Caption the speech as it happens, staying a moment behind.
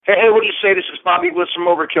Hey, what do you say? This is Bobby Bliss from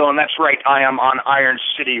Overkill, and that's right, I am on Iron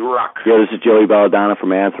City Rock. Yeah, this is Joey Belladonna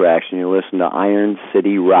from Anthrax, and you're listening to Iron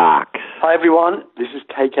City Rocks. Hi, everyone. This is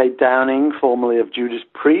KK Downing, formerly of Judas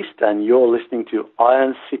Priest, and you're listening to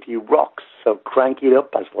Iron City Rocks, so crank it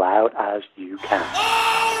up as loud as you can.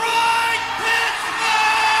 All right, Pittsburgh!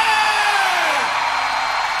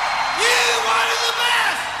 You wanted the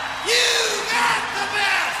best! You got the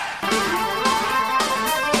best!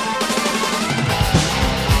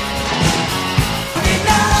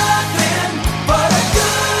 Nothing but a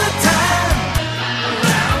good time.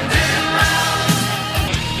 Round and round.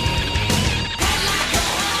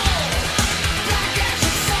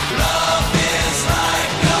 Love is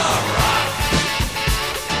like a rock.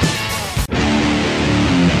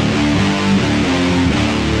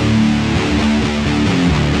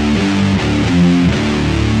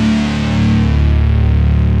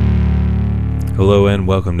 Hello and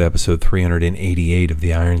welcome to episode 388 of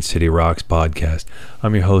the Iron City Rocks podcast.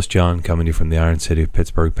 I'm your host, John, coming to you from the Iron City of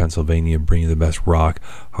Pittsburgh, Pennsylvania, bringing you the best rock,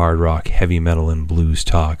 hard rock, heavy metal, and blues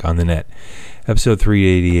talk on the net. Episode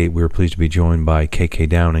 388, we were pleased to be joined by KK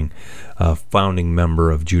Downing, a founding member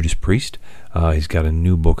of Judas Priest. He's got a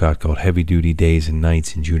new book out called Heavy Duty Days and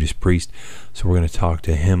Nights in Judas Priest, so we're going to talk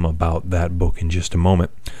to him about that book in just a moment.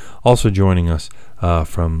 Also joining us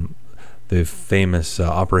from the famous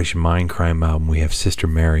Operation Mindcrime album, we have Sister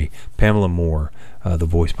Mary. Pamela Moore, the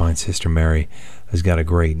voice behind Sister Mary, has got a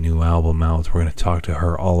great new album out. We're going to talk to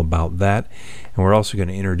her all about that. And we're also going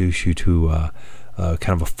to introduce you to kind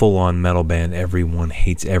of a full-on metal band, Everyone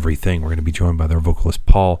Hates Everything. We're going to be joined by their vocalist,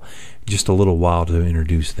 Paul, in just a little while to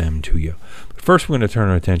introduce them to you. But first, we're going to turn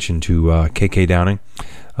our attention to KK Downing.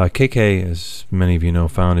 KK, as many of you know,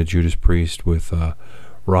 founded Judas Priest with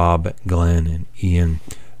Rob, Glenn, and Ian,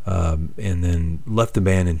 and then left the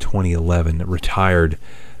band in 2011, retired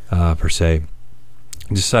per se,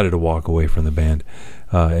 decided to walk away from the band,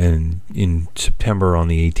 and in September on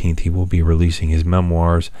the 18th he will be releasing his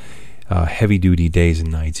memoirs, Heavy Duty Days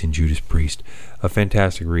and Nights in Judas Priest. A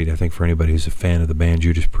fantastic read, I think, for anybody who's a fan of the band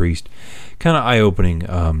Judas Priest. Kind of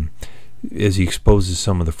eye-opening as he exposes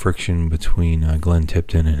some of the friction between Glenn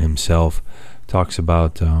Tipton and himself. Talks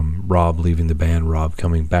about Rob leaving the band, Rob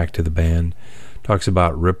coming back to the band. Talks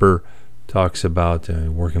about Ripper, talks about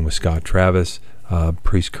working with Scott Travis,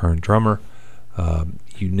 Priest's current drummer.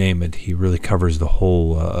 You name it, he really covers the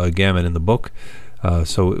whole gamut in the book.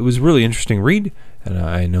 So it was a really interesting read, and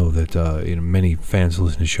I know that many fans who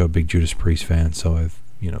listen to the show are big Judas Priest fans, so I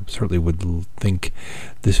certainly would think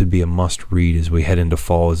this would be a must-read as we head into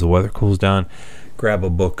fall. As the weather cools down, grab a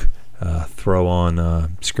book, throw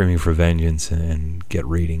on Screaming for Vengeance, and get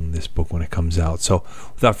reading this book when it comes out. So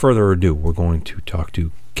without further ado, we're going to talk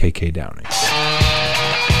to KK Downing.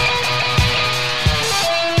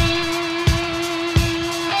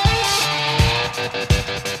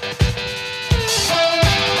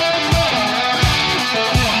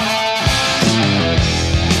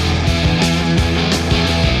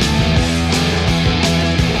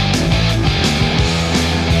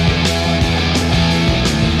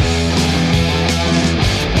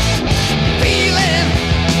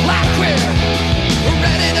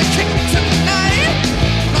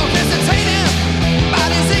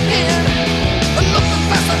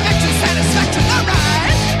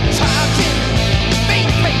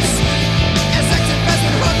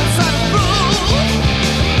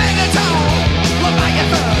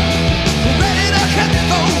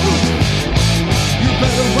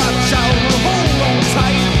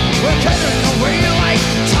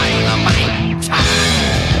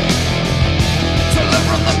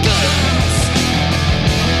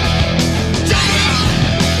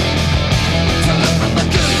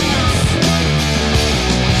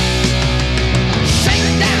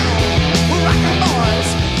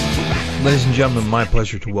 Ladies and gentlemen, my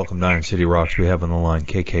pleasure to welcome to Iron City Rocks. We have on the line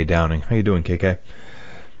KK Downing. How you doing, KK?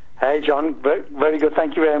 Hey, John. Very good.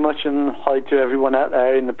 Thank you very much, and hi to everyone out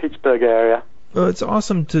there in the Pittsburgh area. Well, it's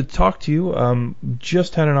awesome to talk to you.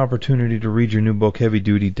 Just had an opportunity to read your new book, Heavy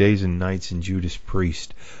Duty Days and Nights in Judas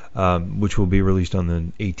Priest, which will be released on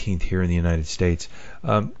the 18th here in the United States.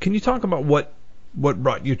 Can you talk about what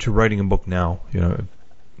brought you to writing a book now?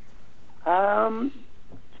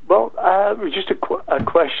 Well, it was just a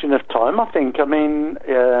question of time, I think. I mean,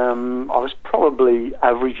 I was probably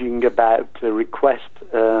averaging about a request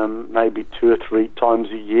maybe 2 or 3 times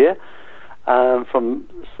a year from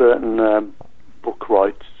certain book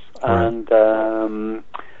writers. Right. And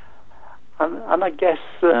I guess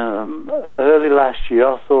early last year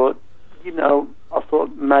I thought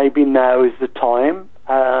maybe now is the time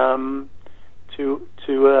to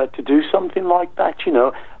do something like that.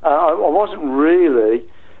 I wasn't really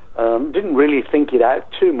didn't really think it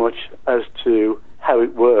out too much as to how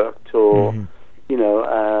it worked or, you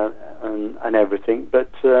know, and everything.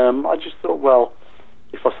 But I just thought, well,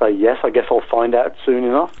 if I say yes, I guess I'll find out soon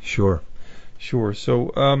enough. Sure.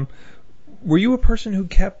 So, were you a person who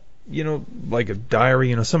kept, you know, like a diary?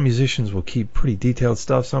 You know, some musicians will keep pretty detailed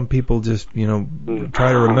stuff. Some people just, you know,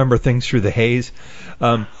 try to remember things through the haze.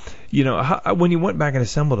 You know, when you went back and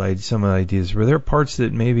assembled some ideas, were there parts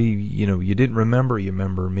that maybe, you know, you didn't remember? You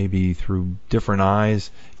remember maybe through different eyes,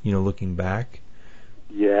 you know, looking back?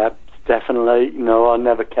 Yeah, definitely. No, I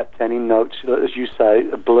never kept any notes. As you say,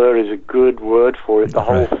 a blur is a good word for it. The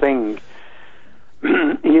whole thing,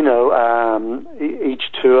 you know, each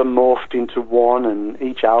tour morphed into one, and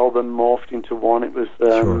each album morphed into one. It was,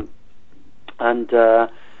 and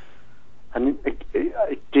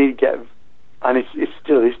it did get, and it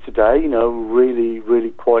still is today, you know, really,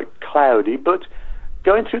 really quite cloudy. But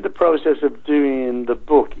going through the process of doing the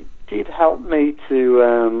book, it did help me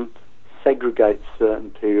to segregate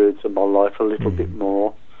certain periods of my life a little bit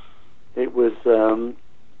more. It was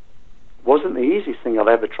wasn't the easiest thing I've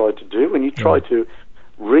ever tried to do. When you try to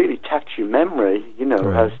really tax your memory, you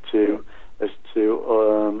know, as to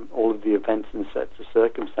all of the events and sets of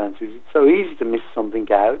circumstances, it's so easy to miss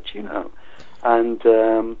something out, you know. And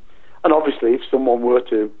obviously, if someone were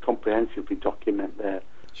to comprehensively document their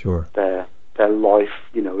life,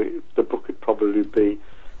 you know, the book would probably be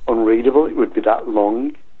unreadable. It would be that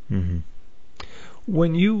long.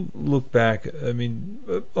 When you look back, I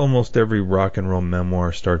mean, almost every rock and roll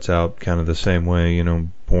memoir starts out kind of the same way, you know,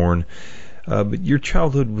 born. But your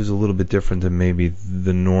childhood was a little bit different than maybe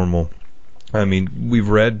the normal. I mean, we've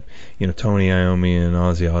read, you know, Tony Iommi and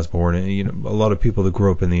Ozzy Osbourne, and, you know, a lot of people that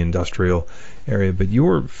grew up in the industrial area, but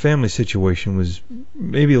your family situation was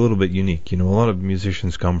maybe a little bit unique. You know, a lot of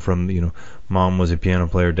musicians come from, you know, mom was a piano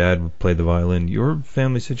player, dad played the violin. Your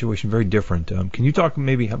family situation very different. Can you talk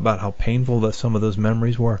maybe about how painful that some of those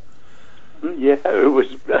memories were? Yeah, it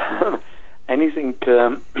was anything.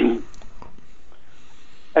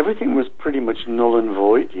 Everything was pretty much null and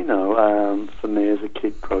void, you know. For me as a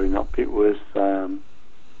kid growing up, it was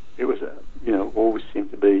you know, always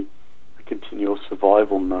seemed to be a continual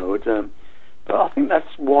survival mode. But I think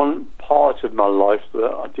that's one part of my life that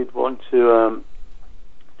I did want to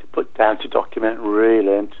put down, to document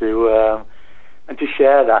really, and to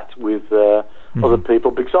share that with other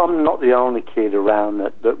people, because I'm not the only kid around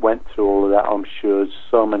that went through all of that. I'm sure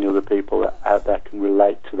so many other people out there can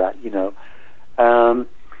relate to that, you know.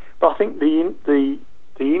 But I think the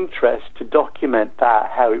interest to document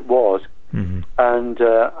that, how it was, and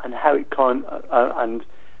how it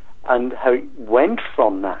and how it went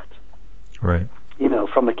from that. Right. You know,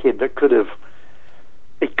 from a kid that could have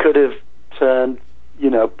turned,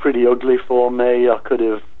 you know, pretty ugly for me. I could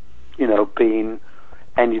have, you know,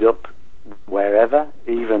 ended up wherever,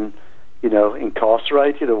 even, you know,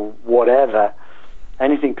 incarcerated or whatever.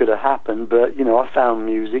 Anything could have happened, but, you know, I found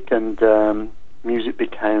music, and music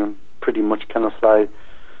became pretty much, can I say,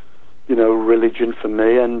 you know, religion for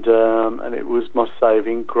me, and it was my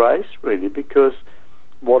saving grace, really, because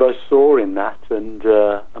what I saw in that, and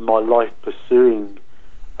my life pursuing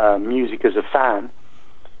music as a fan,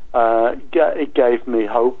 it gave me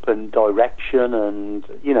hope and direction and,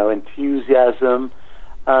 you know, enthusiasm,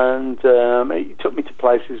 and it took me to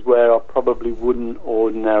places where I probably wouldn't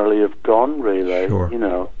ordinarily have gone, really, you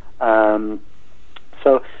know.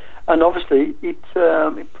 So, and obviously it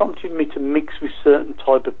prompted me to mix with certain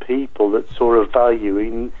type of people that saw a value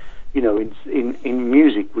in, you know, in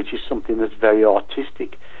music, which is something that's very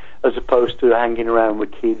artistic, as opposed to hanging around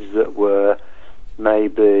with kids that were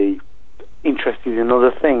maybe interested in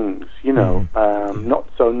other things, you know, not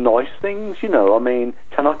so nice things, you know. I mean,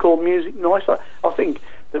 can I call music nice? I think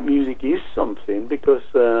that music is something, because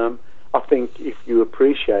I think if you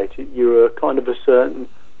appreciate it, you're a kind of a certain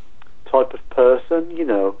type of person, you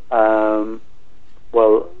know.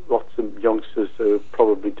 Well, lots of youngsters who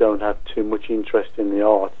probably don't have too much interest in the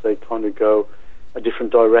arts, they kind of go a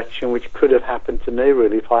different direction, which could have happened to me,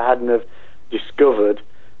 really, if I hadn't have discovered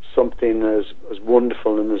something as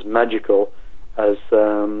wonderful and as magical as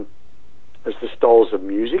the styles of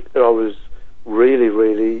music that I was really,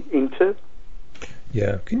 really into.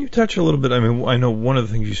 Yeah. Can you touch a little bit? I mean, I know one of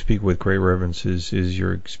the things you speak with great reverence is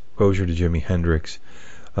your exposure to Jimi Hendrix.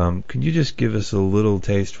 Can you just give us a little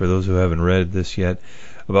taste, for those who haven't read this yet,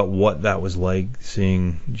 about what that was like,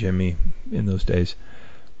 seeing Jimi in those days?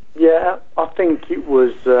 Yeah, I think it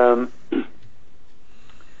was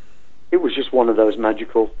just one of those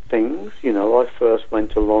magical things. You know, I first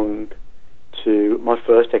went along to, my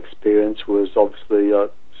first experience was obviously, you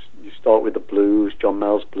start with the blues, John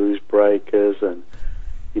Mayall's Blues Breakers, and,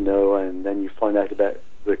 you know, and then you find out about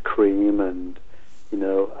the Cream, and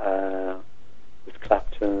with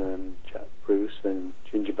Clapton and Jack Bruce and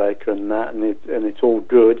Ginger Baker and that, and it's all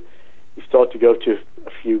good. You start to go to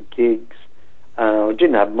a few gigs. I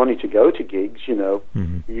didn't have money to go to gigs,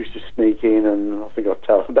 Mm-hmm. We used to sneak in, and I think I'll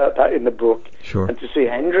tell about that in the book. Sure. And to see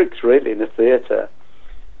Hendrix really in a theatre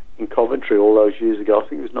in Coventry all those years ago, I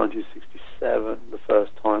think it was 1967, the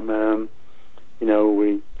first time,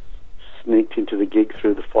 we sneaked into the gig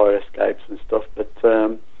through the fire escapes and stuff.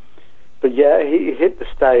 But yeah, he hit the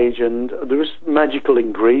stage, and there was magical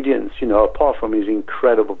ingredients, apart from his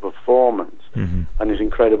incredible performance Mm-hmm. and his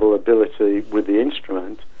incredible ability with the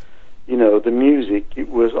instrument. The music, it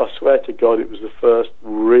was, I swear to God, it was the first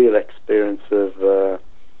real experience of,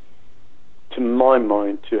 to my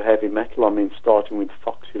mind, to heavy metal. I mean, starting with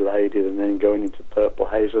Foxy Lady and then going into Purple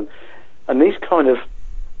Haze. And these kind of,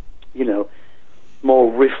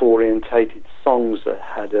 more riff-orientated songs that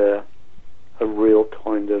had a real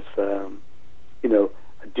kind of, a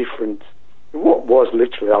different, what was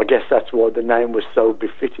literally, I guess that's why the name was so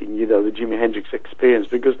befitting, the Jimi Hendrix Experience,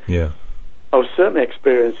 because Yeah. I was certainly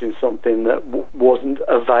experiencing something that wasn't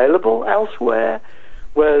available elsewhere,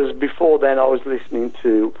 whereas before then I was listening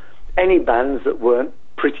to any bands that weren't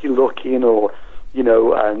pretty looking or,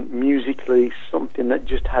 musically something that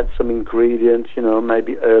just had some ingredients,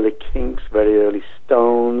 maybe early Kinks, very early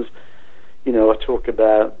Stones. I talk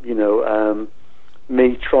about,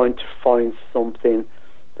 me trying to find something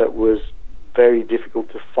that was very difficult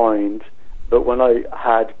to find, but when I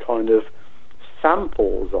had kind of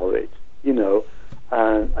samples of it,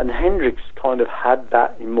 and Hendrix kind of had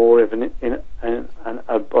that in more of an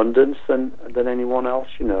abundance than anyone else,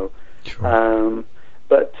 Sure.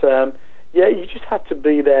 Yeah, you just had to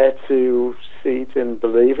be there to see it and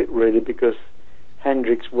believe it, really, because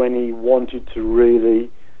Hendrix, when he wanted to really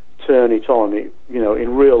turn it on,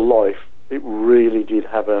 in real life, it really did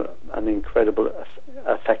have an incredible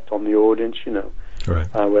effect on the audience, Right.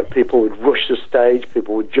 where people would rush the stage,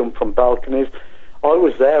 people would jump from balconies. I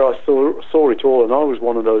was there, I saw it all, and I was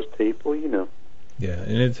one of those people, Yeah,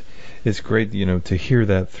 and it's great, to hear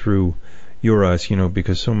that through your eyes,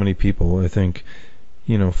 because so many people, I think,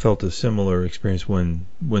 felt a similar experience when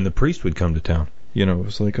the Priest would come to town. It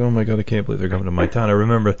was like, oh my God, I can't believe they're coming to my town. I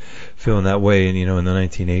remember feeling that way, and in the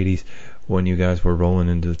 1980s when you guys were rolling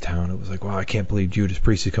into the town, it was like, wow, I can't believe Judas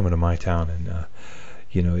Priest is coming to my town, and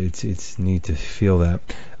it's neat to feel that.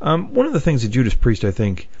 One of the things that Judas Priest, I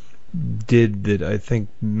think, did that I think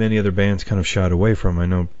many other bands kind of shied away from. I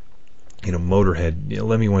know, Motorhead,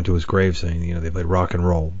 Lemmy went to his grave saying, they played rock and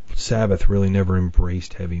roll. Sabbath really never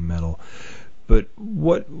embraced heavy metal. But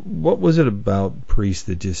what was it about Priest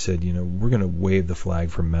that just said, we're going to wave the flag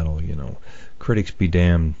for metal, critics be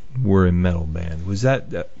damned, we're a metal band. Was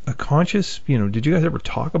that a conscious, did you guys ever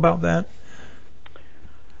talk about that?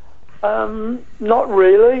 Not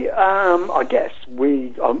really. I guess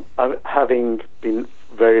having been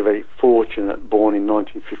very, very fortunate, born in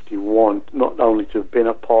 1951, not only to have been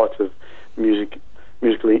a part of musical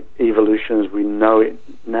evolution as we know it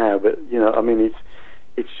now, but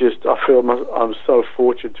it's just, I feel I'm so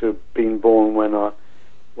fortunate to have been born when I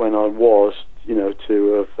was,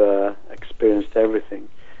 to have experienced everything.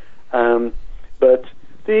 But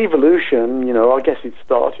the evolution, I guess it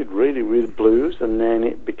started really with blues, and then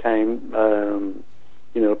it became,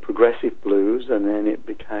 progressive blues, and then it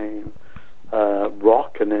became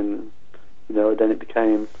rock, and then, then it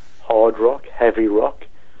became hard rock, heavy rock,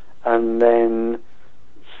 and then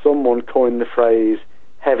someone coined the phrase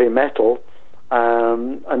heavy metal,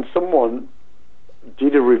 and someone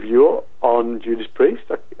did a review on Judas Priest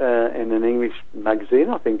in an English magazine,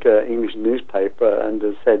 I think English newspaper, and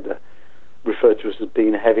said, referred to us as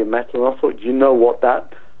being heavy metal. And I thought, you know what,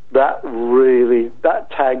 that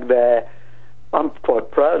tag there, I'm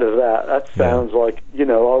quite proud of that. That sounds like, I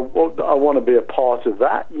want to be a part of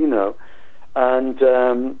that, and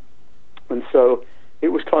so it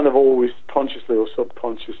was kind of always consciously or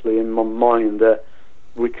subconsciously in my mind that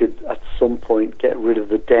we could at some point get rid of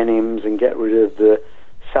the denims and get rid of the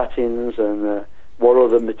satins and what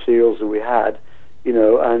other materials that we had,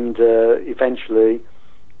 and eventually,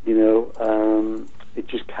 it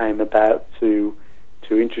just came about to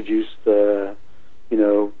introduce the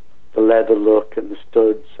leather look and the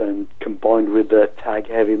studs, and combined with the tag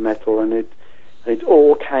heavy metal, and it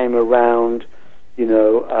all came around,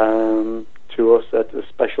 to us at a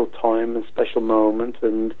special time and special moment.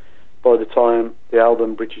 And by the time the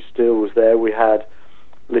album British Steel was there, we had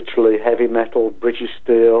literally heavy metal, British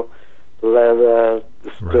Steel, the leather,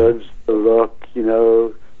 the studs, the look,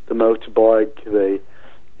 the motorbike, the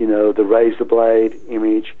razor blade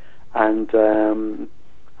image, and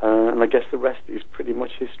and I guess the rest is pretty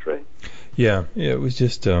much history. Yeah, it was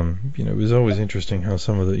just, it was always interesting how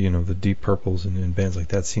some of the, the Deep Purples and bands like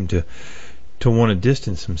that seem to want to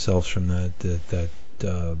distance themselves from that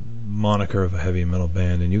moniker of a heavy metal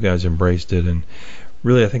band, and you guys embraced it, and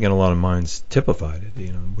really, I think in a lot of minds typified it,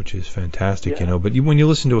 which is fantastic, Yeah. But when you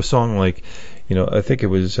listen to a song like, I think it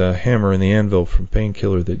was Hammer and the Anvil from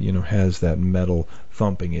Painkiller that, has that metal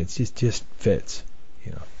thumping, it just fits,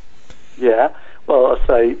 Yeah, well, I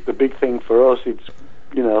say the big thing for us, it's,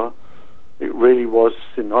 it really was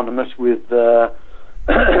synonymous with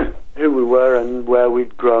who we were and where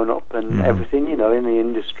we'd grown up and everything, in the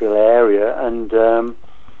industrial area, and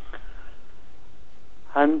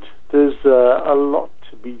there's a lot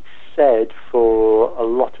to be said for a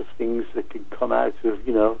lot of things that can come out of,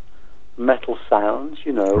 metal sounds,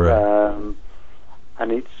 Right.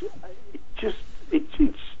 And it's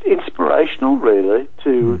inspirational, really,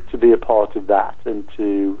 to be a part of that and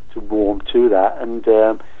to warm to that, and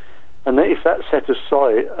if that set us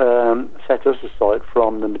aside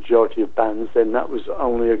from the majority of bands, then that was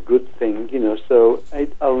only a good thing, So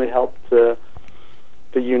it only helped the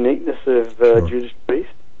uniqueness of Judas Priest.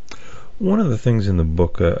 One of the things in the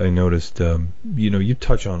book I noticed, you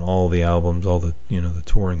touch on all the albums, all the the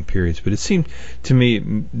touring periods, but it seemed to me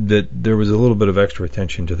that there was a little bit of extra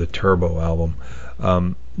attention to the Turbo album.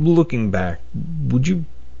 Looking back, would you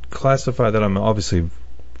classify that? I'm obviously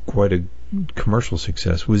quite a commercial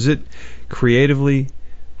success. Was it creatively?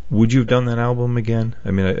 Would you have done that album again?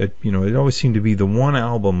 I mean, it always seemed to be the one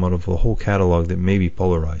album out of the whole catalog that maybe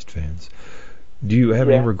polarized fans. Do you have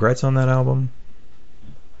any regrets on that album?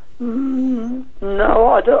 No,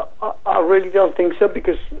 I don't. I really don't think so,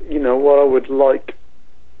 because what I would like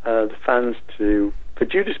the fans to, for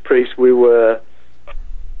Judas Priest, we were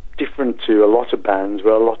different to a lot of bands,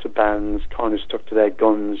 where a lot of bands kind of stuck to their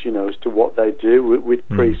guns, as to what they do. With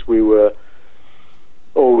Priest, we were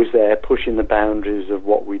always there pushing the boundaries of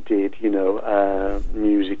what we did,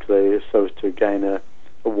 musically, so as to gain a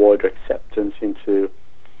wider acceptance into,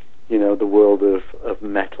 the world of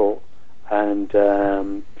metal, and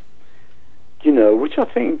which I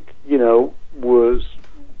think, was,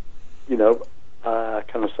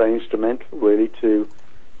 can I say, instrumental, really, to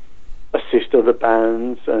assist other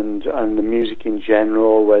bands and the music in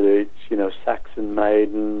general, whether it's, Saxon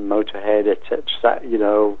Maiden, Motorhead, etc.,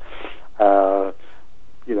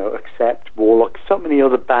 Accept, Warlock, so many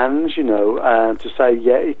other bands, to say,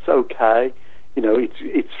 yeah, it's okay,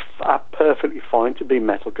 it's perfectly fine to be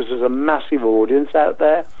metal, because there's a massive audience out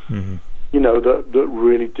there, that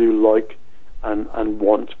really do like and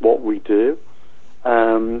want what we do.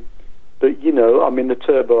 But the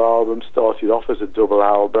Turbo album started off as a double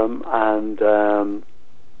album, and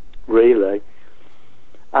really,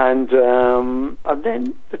 and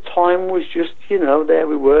then the time was just, there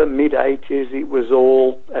we were, mid-80s. It was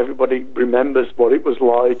all, everybody remembers what it was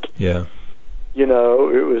like. Yeah. It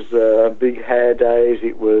was big hair days.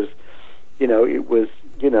 It was,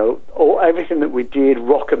 everything that we did,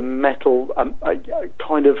 rock and metal,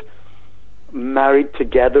 kind of married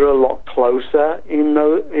together a lot closer in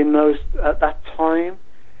those at that time,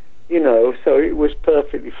 so it was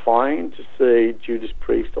perfectly fine to see Judas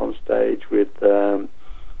Priest on stage with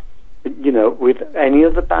with any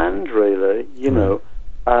other band, really,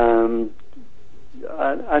 and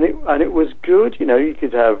it was good. You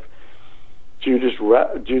could have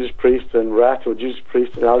Judas Priest and Rat, or Judas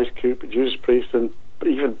Priest and Alice Cooper, Judas Priest and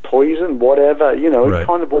even Poison, whatever, It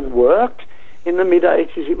kind of all worked. In the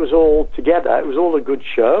mid-80s, it was all together. It was all a good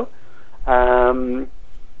show, and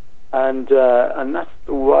that's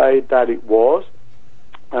the way that it was.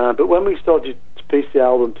 But when we started to piece the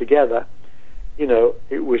album together,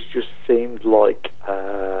 it was just seemed like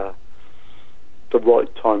the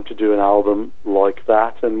right time to do an album like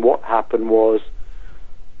that. And what happened was,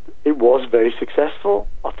 it was very successful.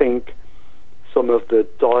 I think some of the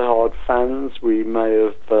die-hard fans, we may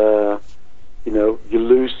have... you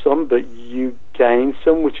lose some, but you gain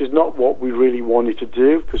some, which is not what we really wanted to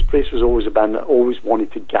do, because Priest was always a band that always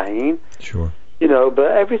wanted to gain. Sure.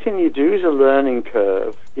 But everything you do is a learning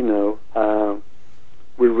curve.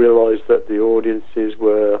 We realised that the audiences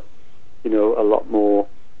were, a lot more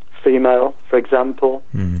female, for example.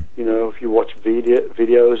 If you watch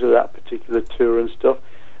videos of that particular tour and stuff.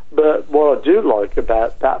 But what I do like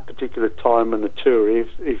about that particular time on the tour,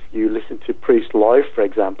 if you listen to Priest Live, for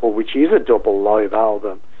example, which is a double live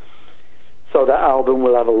album, so that album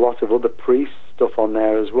will have a lot of other Priest stuff on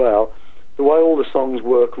there as well. The way all the songs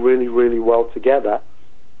work really, really well together,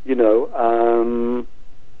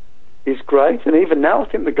 is great. And even now, I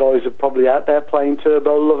think the guys are probably out there playing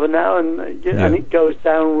Turbo Lover now, and it goes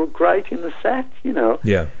down great in the set,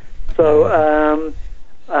 Yeah. So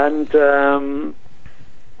and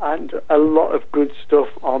a lot of good stuff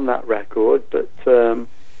on that record, but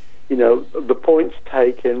you know, the points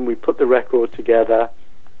taken, we put the record together,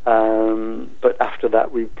 but after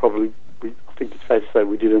that I think it's fair to say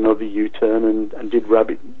we did another U-turn and did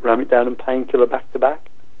Ram It Down and Painkiller back to back.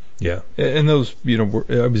 Yeah, and those, you know,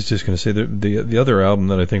 I was just going to say that the other album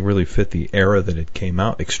that I think really fit the era that it came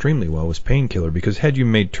out extremely well was Painkiller, because had you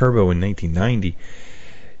made Turbo in 1990,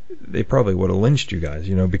 they probably would have lynched you guys,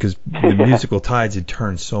 you know, because the musical tides had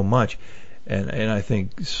turned so much. And I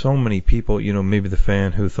think so many people, you know, maybe the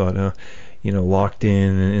fan who thought, you know, Locked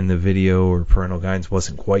In the video or Parental Guidance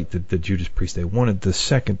wasn't quite the Judas Priest they wanted. The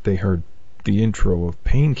second they heard the intro of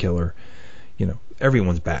Painkiller, you know,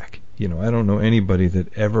 everyone's back. You know, I don't know anybody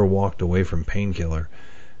that ever walked away from Painkiller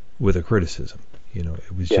with a criticism. You know,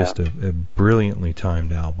 it was just a brilliantly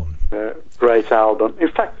timed album. Great album. In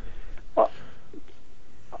fact,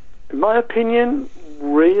 in my opinion,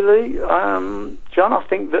 really, John, I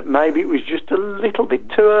think that maybe it was just a little bit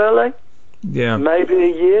too early. Yeah. Maybe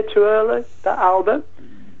a year too early, that album.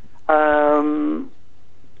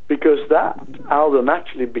 Because that album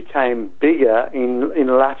actually became bigger in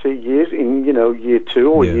latter years, in, you know, year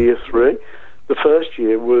 2 or year 3. The first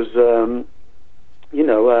year was, you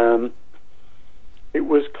know, it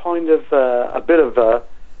was kind of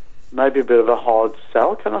maybe a bit of a hard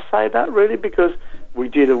sell, can I say that, really? Because we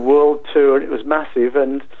did a world tour and it was massive,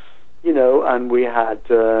 and, you know, and we had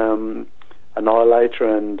Annihilator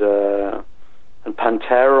and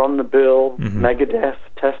Pantera on the bill, Megadeth,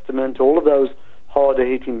 Testament, all of those harder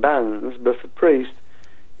hitting bands. But for Priest,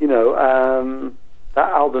 you know, that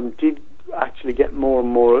album did actually get more and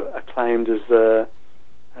more acclaimed as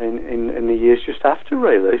in the years just after,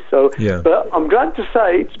 really. So, but I'm glad to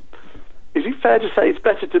say, is it fair to say it's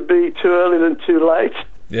better to be too early than too late?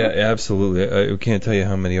 Yeah, absolutely. I can't tell you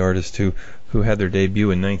how many artists who had their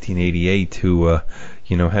debut in 1988 who,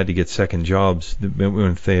 you know, had to get second jobs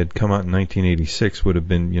when if they had come out in 1986 would have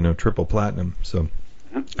been, you know, triple platinum. So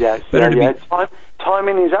yes,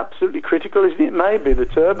 timing is absolutely critical, isn't it? Maybe the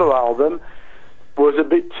Turbo album was a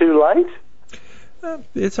bit too late.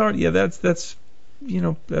 It's hard. Yeah, that's you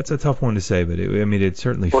know, that's a tough one to say, but I mean, it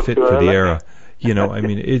certainly fit for the era. You know, I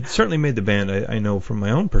mean, it certainly made the band. I know from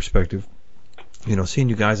my own perspective. You know, seeing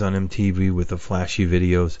you guys on MTV with the flashy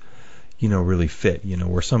videos, you know, really fit. You know,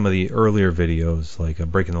 where some of the earlier videos, like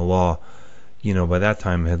Breaking the Law, you know, by that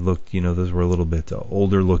time had looked, you know, those were a little bit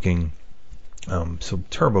older looking. So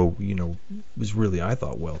Turbo, you know, was really, I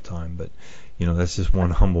thought, well timed. But, you know, that's just one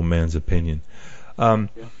humble man's opinion.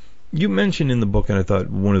 You mentioned in the book, and I thought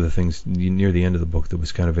one of the things near the end of the book that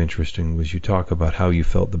was kind of interesting was you talk about how you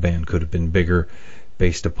felt the band could have been bigger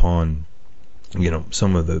based upon, you know,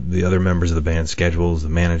 some of the other members of the band schedules, the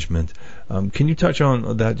management. Can you touch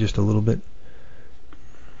on that just a little bit?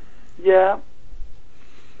 Yeah.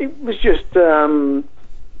 It was just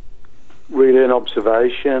really an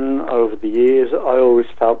observation over the years. I always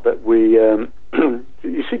felt that we,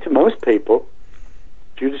 you see, to most people,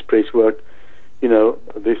 Judas Priest were, you know,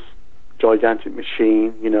 this gigantic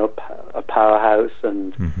machine, you know, a powerhouse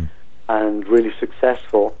and really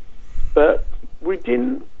successful. But we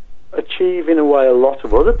didn't achieve in a way a lot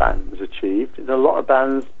of other bands achieved, and a lot of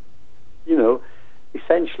bands, you know,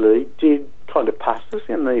 essentially did kind of pass us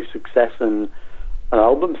in the success and an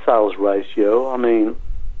album sales ratio. I mean,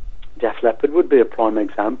 Def Leppard would be a prime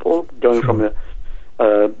example, going from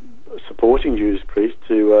a supporting Judas Priest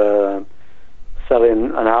to selling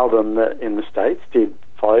an album that in the States did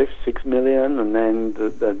 5-6 million, and then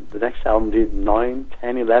the next album did 9,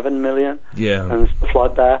 10, 11 million, and stuff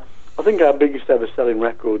like that. I think our biggest ever selling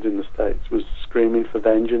record in the States was Screaming for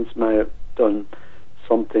Vengeance. May have done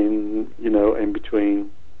something, you know, in between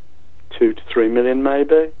 2 to 3 million,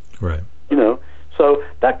 maybe. Right. You know, so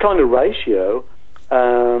that kind of ratio,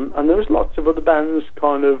 and there was lots of other bands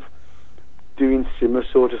kind of doing similar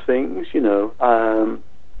sort of things, you know.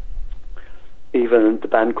 Even the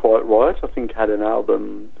band Quiet Riot, I think, had an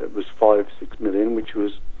album that was 5-6 million, which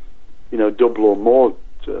was, you know, double or more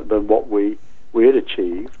than what we had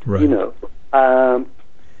achieved, you know.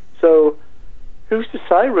 So who's to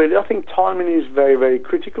say, really? I think timing is very, very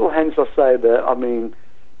critical. Hence I say that, I mean,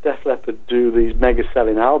 Def Leppard do these mega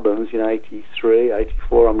selling albums in 83,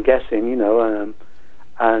 84, I'm guessing, you know,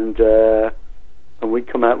 and we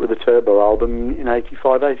come out with a Turbo album in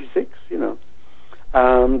 85, 86, you know.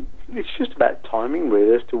 It's just about timing,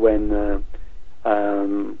 really, as to when, as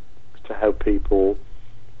to how people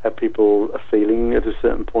are feeling at a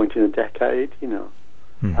certain point in a decade, you know.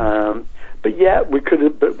 But yeah, we could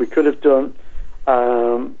have done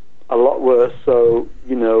a lot worse. So,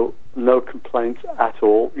 you know, no complaints at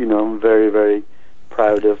all. You know, I'm very, very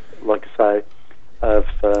proud of, like I say, of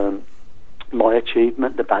my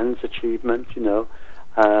achievement, the band's achievement, you know,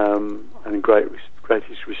 and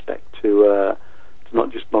greatest respect to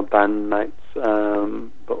not just my bandmates,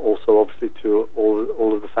 but also obviously to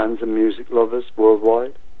all of the fans and music lovers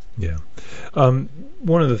worldwide. Yeah.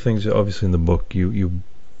 One of the things, obviously, in the book, you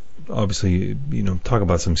obviously, you know, talk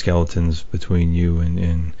about some skeletons between you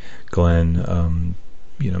and Glenn.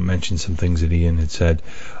 You know, mention some things that Ian had said.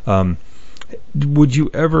 Would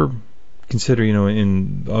you ever consider, you know,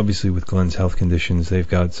 in obviously with Glenn's health conditions, they've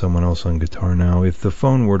got someone else on guitar now. If the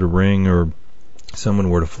phone were to ring or someone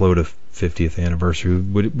were to float a 50th anniversary,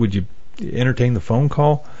 would you entertain the phone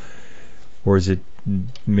call, or is it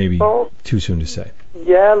maybe too soon to say?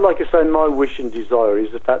 Yeah, like I say, my wish and desire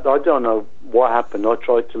is the fact that I don't know what happened. I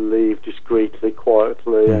tried to leave discreetly,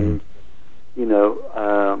 quietly, and you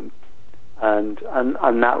know, and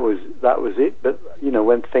that was it. But you know,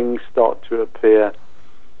 when things start to appear,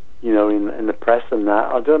 you know, in the press and that,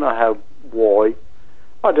 I don't know why.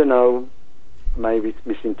 I don't know. Maybe it's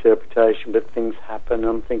misinterpretation, but things happen.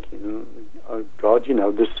 I'm thinking, oh God, you know,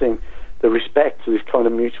 the respect, this kind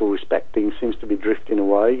of mutual respect thing seems to be drifting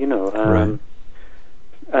away, you know. Right.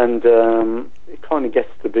 And it kind of gets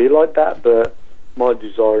to be like that, but my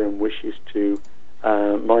desire and wish is to,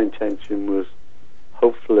 my intention was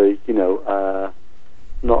hopefully, you know,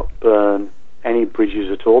 not burn any bridges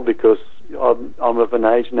at all, because I'm of an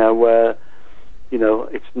age now where, you know,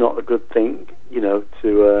 it's not a good thing, you know,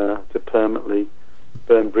 to permanently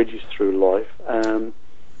burn bridges through life.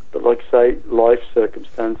 But like I say, life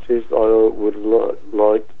circumstances, I would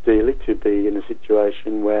like dearly to be in a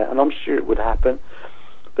situation where, and I'm sure it would happen,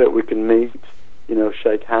 that we can meet, you know,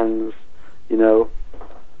 shake hands, you know,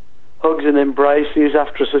 hugs and embraces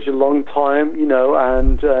after such a long time, you know,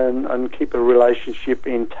 and keep a relationship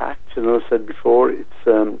intact. And as I said before, it's,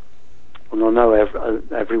 and I know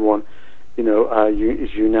everyone, you know,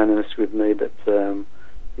 is unanimous with me that, you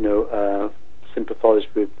know, sympathise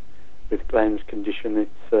with Glenn's condition. It's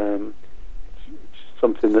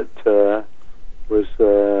something that was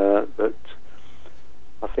that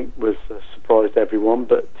I think was surprised everyone.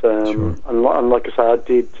 But Sure. and like I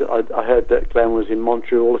say, I heard that Glenn was in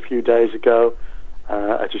Montreal a few days ago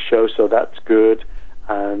at a show, so that's good.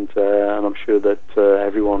 And I'm sure that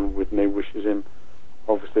everyone with me wishes him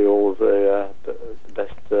obviously all of the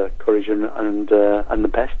best courage and the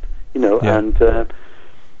best, you know, Yeah.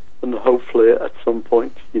 and hopefully at some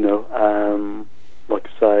point, you know, like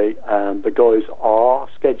I say, the guys are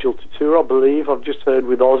scheduled to tour, I believe. I've just heard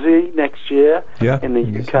with Ozzy next year in the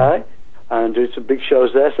UK, and do some big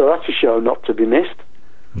shows there, so that's a show not to be missed.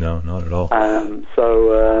 No, not at all. I'm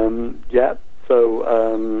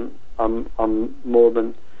more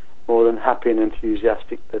than happy and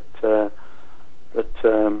enthusiastic that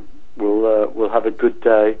we'll have a good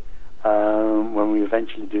day when we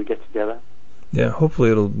eventually do get together. Yeah,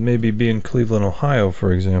 hopefully it'll maybe be in Cleveland, Ohio,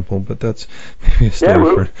 for example. But that's maybe a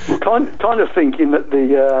story we're kind of thinking that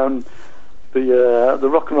the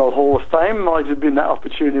Rock and Roll Hall of Fame might have been that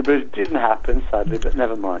opportunity, but it didn't happen, sadly. But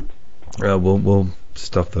never mind. We'll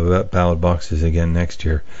stuff the ballot boxes again next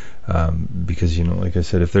year, because, you know, like I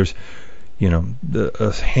said, if there's, you know,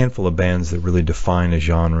 a handful of bands that really define a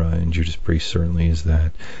genre, and Judas Priest certainly is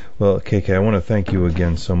that. Well, KK, I want to thank you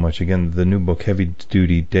again so much. Again, the new book, Heavy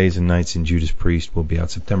Duty Days and Nights in Judas Priest, will be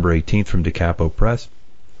out September 18th from Da Capo Press,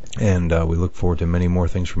 and we look forward to many more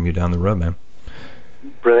things from you down the road, man.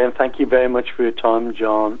 Brilliant. Thank you very much for your time,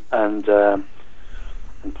 John, and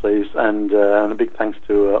please, and a big thanks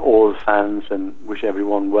to all the fans, and wish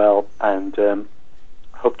everyone well, and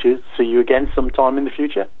hope to see you again sometime in the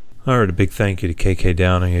future. All right, a big thank you to KK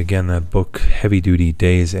Downing. Again, that book, Heavy Duty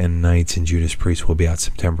Days and Nights in Judas Priest, will be out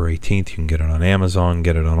September 18th. You can get it on Amazon,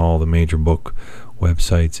 get it on all the major book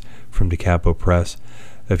websites from Da Capo Press.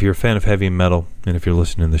 If you're a fan of heavy metal, and if you're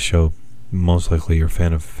listening to the show, most likely you're a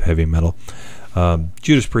fan of heavy metal.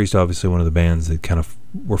 Judas Priest, obviously one of the bands that kind of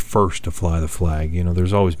were first to fly the flag. You know,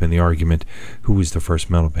 there's always been the argument, who was the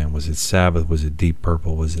first metal band? Was it Sabbath? Was it Deep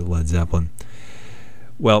Purple? Was it Led Zeppelin?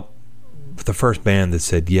 Well, the first band that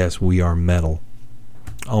said, yes, we are metal,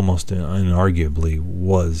 almost unarguably,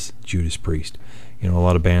 was Judas Priest. You know, a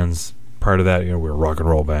lot of bands prior to that, you know, we're a rock and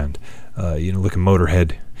roll band. You know, look at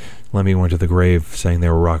Motorhead. Lemmy went to the grave saying they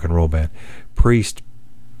were a rock and roll band. Priest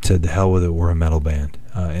said, to hell with it, we're a metal band,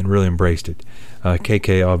 and really embraced it.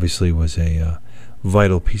 KK obviously was a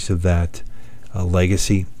vital piece of that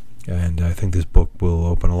legacy, and I think this book will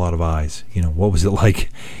open a lot of eyes. You know, what was it like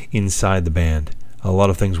inside the band? A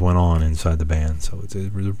lot of things went on inside the band, so it's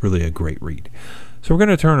really a great read. So we're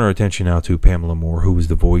going to turn our attention now to Pamela Moore, who was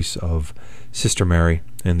the voice of Sister Mary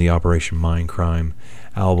in the Operation Mindcrime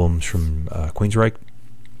albums from Queensryche.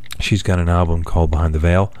 She's got an album called Behind the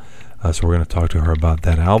Veil, so we're going to talk to her about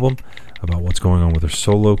that album, about what's going on with her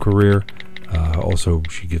solo career. Also,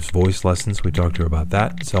 she gives voice lessons. We talked to her about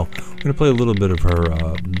that. So we're going to play a little bit of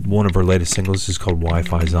her, one of her latest singles. This is called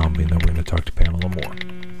Wi-Fi Zombie, and then we're going to talk to Pamela Moore.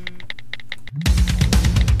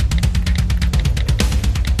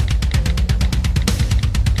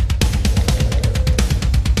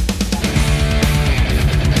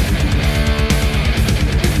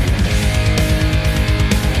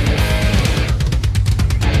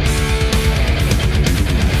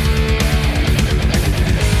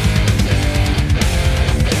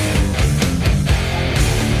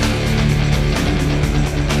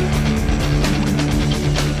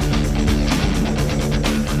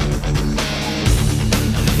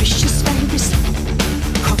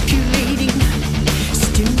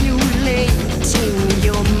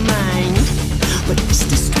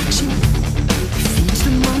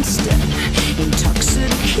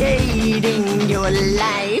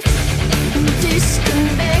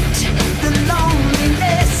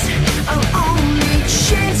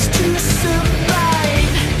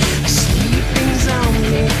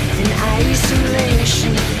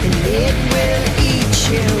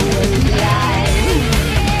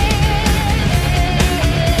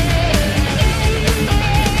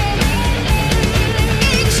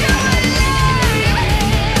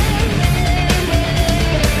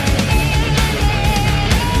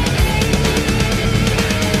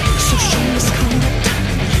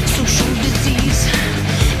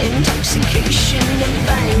 Intoxication and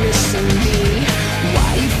virus.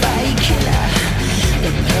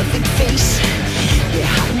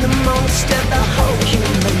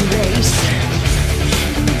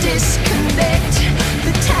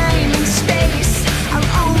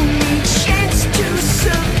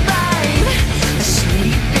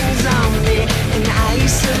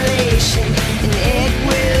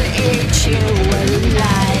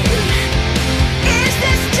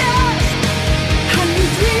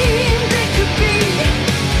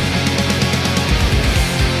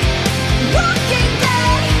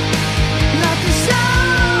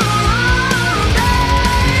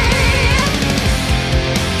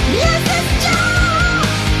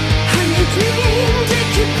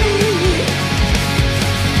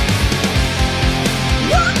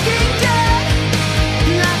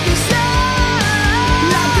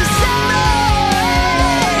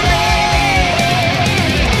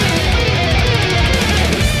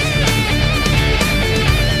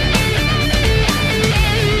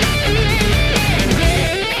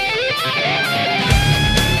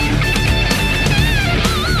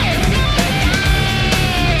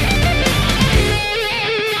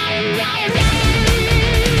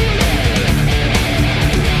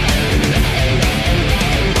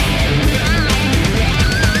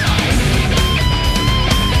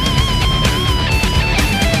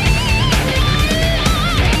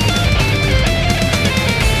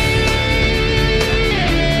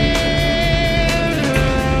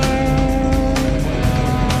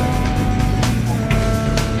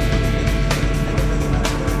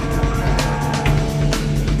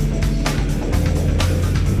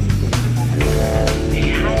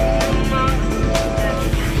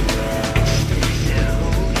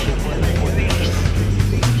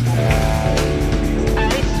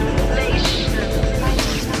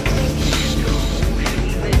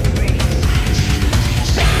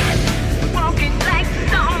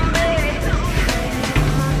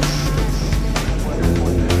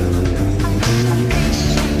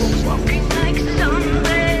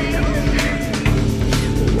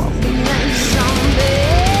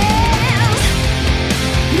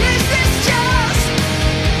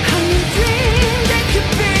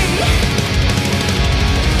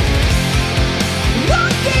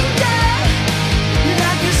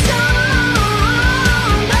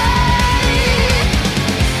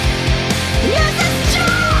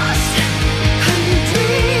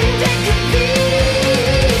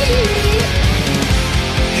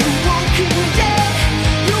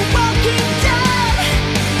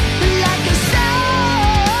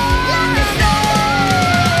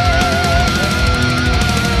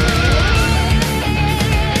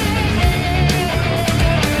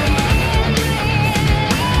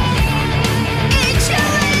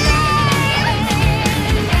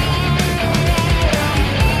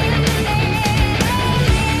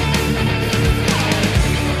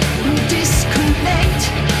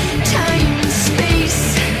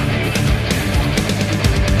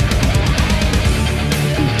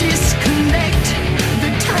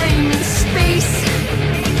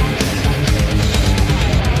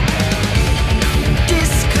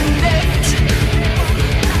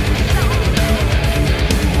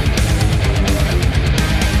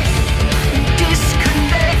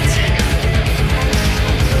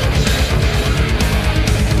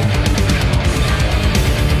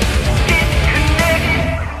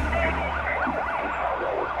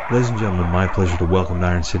 Ladies and gentlemen, my pleasure to welcome to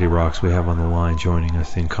Iron City Rocks. We have on the line joining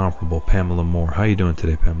us the incomparable Pamela Moore. How are you doing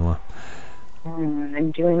today, Pamela?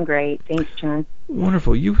 I'm doing great. Thanks, John.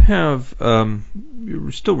 Wonderful. You have,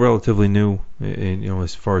 you're still relatively new,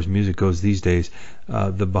 as far as music goes these days.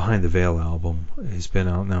 The Behind the Veil album has been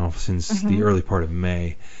out now since the early part of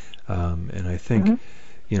May. And I think,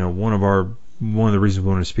 one of the reasons we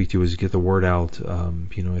wanted to speak to you is to get the word out.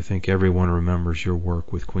 I think everyone remembers your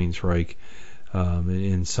work with Queensryche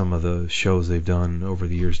in some of the shows they've done over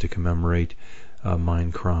the years to commemorate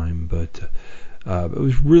Mindcrime. But I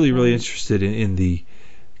was really interested in the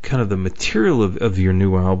kind of the material of your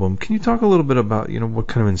new album. Can you talk a little bit about what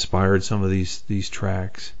kind of inspired some of these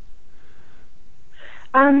tracks?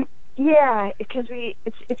 Yeah, because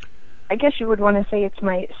it's I guess you would want to say it's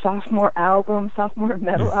my sophomore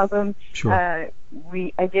metal album. Sure.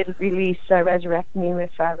 I did release Resurrect Me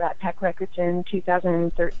with Rat Pack Records in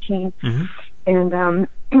 2013, and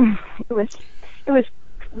it was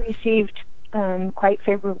received quite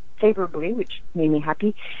favorably, which made me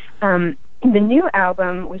happy. The new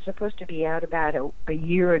album was supposed to be out about a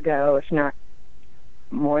year ago, if not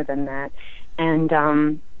more than that.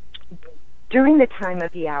 And during the time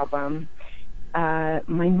of the album, my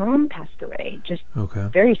mom passed away just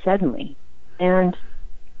very suddenly. And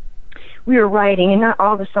we were writing, and not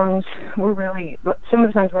all the songs were really, some of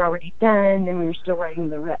the songs were already done, and we were still writing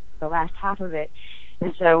the last half of it.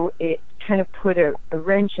 And so it kind of put a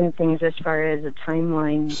wrench in things as far as a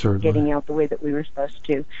timeline getting out the way that we were supposed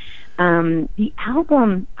to. The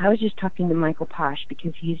album, I was just talking to Michael Posh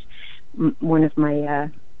because he's one of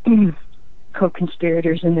my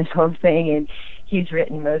co-conspirators in this whole thing, and he's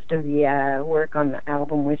written most of the work on the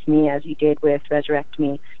album with me, as he did with Resurrect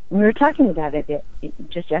Me. And we were talking about it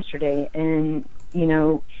just yesterday, and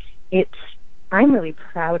I'm really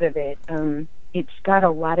proud of it. It's got a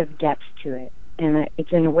lot of depth to it, and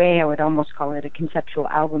it's, in a way, I would almost call it a conceptual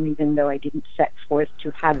album, even though I didn't set forth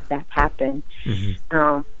to have that happen.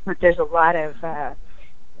 But there's a lot of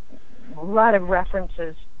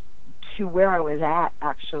references to where I was at,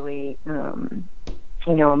 actually,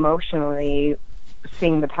 emotionally,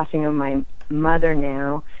 seeing the passing of my mother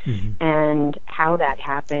now, and how that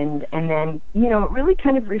happened. And then, it really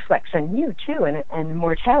kind of reflects on you, too, and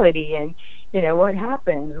mortality, and, what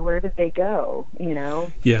happens, where did they go,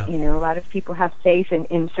 Yeah. A lot of people have faith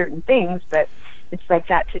in certain things, but it's like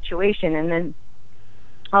that situation. And then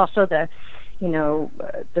also the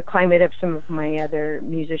climate of some of my other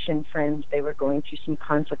musician friends, they were going through some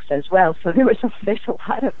conflicts as well. So there's a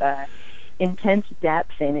lot of intense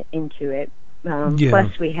depth into it.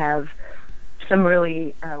 Plus we have some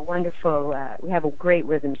really wonderful, we have a great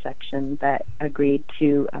rhythm section that agreed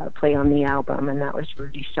to play on the album, and that was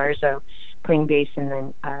Rudy Sarzo playing bass, and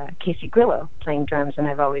then Casey Grillo playing drums. And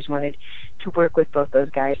I've always wanted to work with both those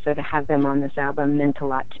guys, so to have them on this album meant a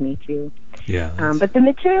lot to me too. Yeah. But the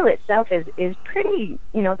material itself is pretty,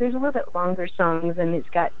 there's a little bit longer songs, and it's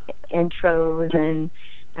got intros, and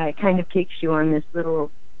it kind of takes you on this little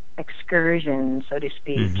excursion, so to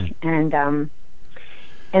speak. And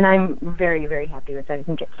I'm very, very happy with it. I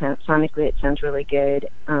think sonically it sounds really good.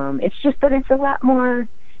 It's just that it's a lot more,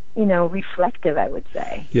 reflective, I would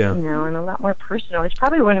say. Yeah. And a lot more personal. It's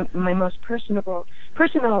probably one of my most personal,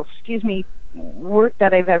 work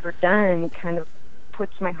that I've ever done. Kind of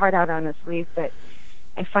puts my heart out on a sleeve, but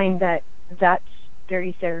I find that that's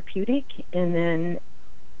very therapeutic. And then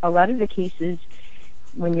a lot of the cases,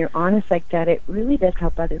 when you're honest like that, it really does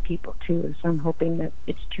help other people too. So I'm hoping that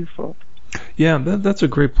it's twofold. Yeah, that's a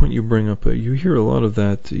great point you bring up. You hear a lot of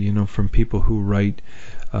that, from people who write.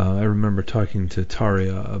 I remember talking to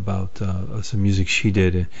Taria about some music she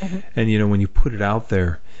did, and when you put it out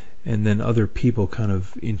there, and then other people kind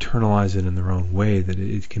of internalize it in their own way, that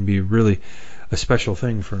it can be really a special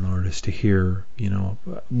thing for an artist to hear,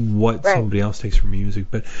 what somebody else takes from music.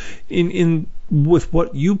 But in with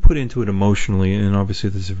what you put into it emotionally, and obviously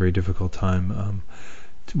this is a very difficult time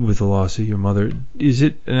with the loss of your mother, is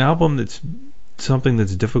it an album that's something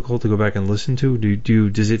that's difficult to go back and listen to?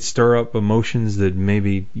 Does it stir up emotions that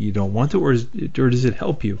maybe you don't want to, or does it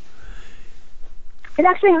help you? It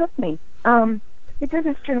actually helps me. It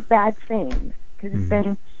doesn't stir up bad things, because it's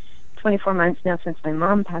been 24 months now since my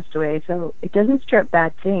mom passed away, so it doesn't stir up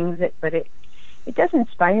bad things, but it does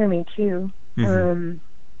inspire me too, to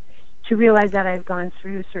realize that I've gone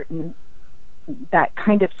through that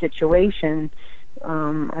kind of situation.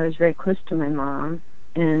 I was very close to my mom,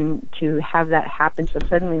 and to have that happen so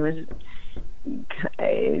suddenly was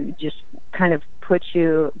just kind of puts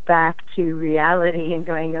you back to reality and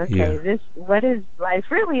going, okay, what is life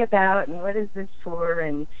really about, and what is this for?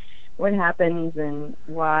 And what happens and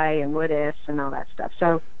why and what ifs and all that stuff.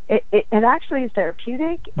 So it actually is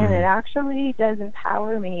therapeutic, and it actually does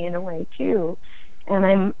empower me in a way too, and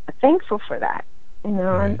I'm thankful for that. You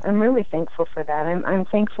know, Right. I'm really thankful for that. I'm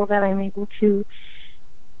thankful that I'm able to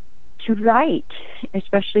write,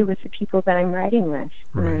 especially with the people that I'm writing with,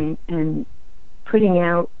 Right. and putting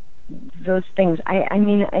out those things.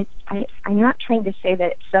 I'm not trying to say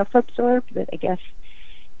that it's self-absorbed, but I guess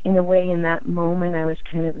in a way in that moment I was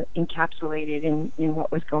kind of encapsulated in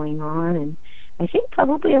what was going on, and I think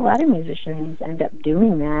probably a lot of musicians end up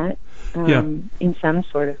doing that in some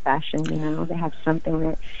sort of fashion. You know, they have something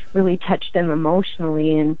that really touched them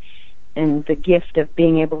emotionally, and the gift of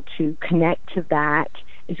being able to connect to that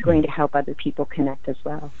is going to help other people connect as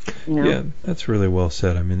well. You know? Yeah, that's really well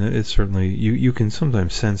said. I mean, it's certainly, you can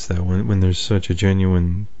sometimes sense that when there's such a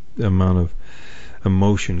genuine amount of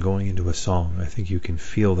emotion going into a song. I think you can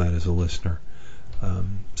feel that as a listener.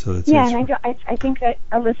 So that's and I think that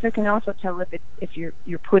a listener can also tell if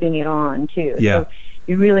you're putting it on too. Yeah. So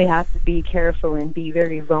you really have to be careful and be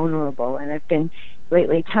very vulnerable. And I've been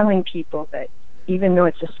lately telling people that even though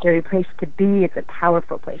it's a scary place to be, it's a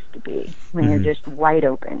powerful place to be when you're just wide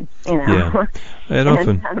open. You know. Yeah. It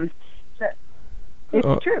often. So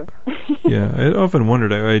it's true. Yeah, I often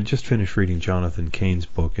wondered. I just finished reading Jonathan Cain's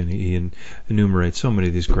book, and he enumerates so many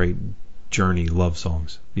of these great journey love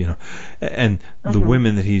songs, you know, and the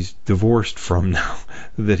women that he's divorced from now,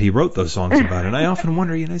 that he wrote those songs about. And I often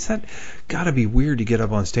wonder, you know, is that got to be weird to get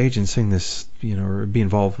up on stage and sing this, you know, or be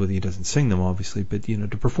involved with? He doesn't sing them, obviously, but, you know,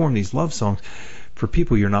 to perform these love songs for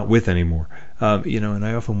people you're not with anymore, you know. And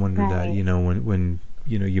I often wonder that, you know, when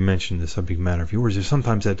you know, you mentioned the subject matter of yours, or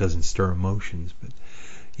sometimes that doesn't stir emotions, but,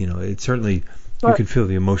 you know, it certainly, you can feel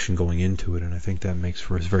the emotion going into it, and I think that makes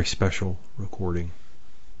for a very special recording.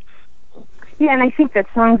 Yeah, and I think that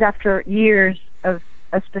songs, after years of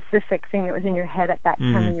a specific thing that was in your head at that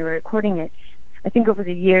time when you were recording it, I think over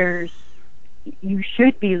the years you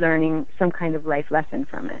should be learning some kind of life lesson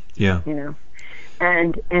from it. Yeah. You know,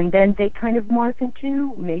 and then they kind of morph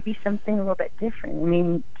into maybe something a little bit different. I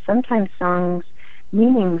mean, sometimes songs'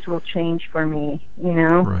 meanings will change for me, you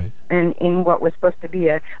know. Right. And in what was supposed to be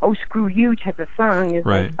a "oh screw you" type of song is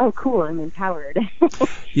Right. like, "oh cool, I'm empowered."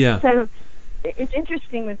 Yeah. So it's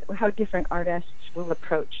interesting with how different artists will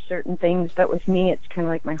approach certain things, but with me, it's kind of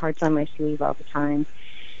like my heart's on my sleeve all the time,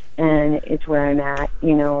 and it's where I'm at,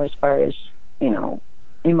 you know, as far as, you know,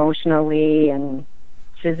 emotionally and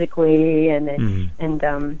physically, and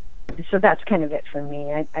so that's kind of it for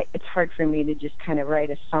me. It's hard for me to just kind of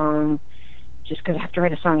write a song just because I have to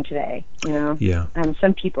write a song today, you know. Yeah.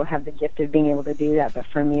 Some people have the gift of being able to do that, but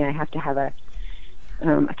for me, I have to have a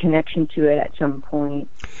connection to it at some point,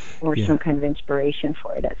 or some kind of inspiration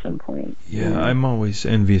for it at some point. Yeah, I'm always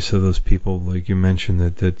envious of those people, like you mentioned,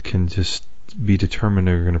 that can just be determined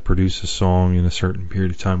they're going to produce a song in a certain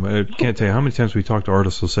period of time. I can't tell you how many times we talk to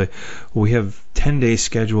artists who'll say, well, we have 10 days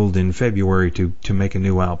scheduled in February to make a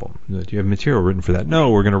new album. Do you have material written for that? No,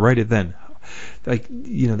 we're going to write it then. Like,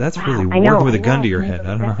 you know, that's really working with a gun to your head.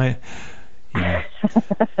 I don't know how... Yeah.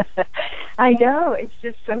 I know. It's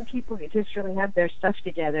just some people just really have their stuff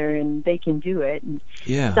together and they can do it. And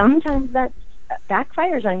sometimes that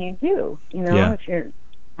backfires on you too. You know, if you're,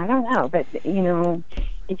 I don't know, but you know,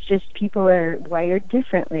 it's just people are wired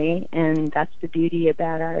differently, and that's the beauty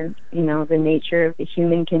about our, you know, the nature of the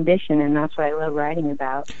human condition, and that's what I love writing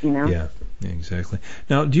about. You know. Yeah. Exactly.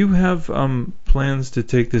 Now, do you have plans to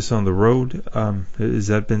take this on the road? Has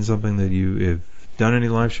that been something that you have done any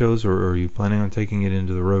live shows, or are you planning on taking it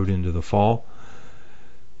into the road into the fall?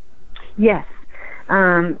 Yes.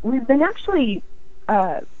 We've been actually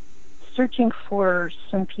searching for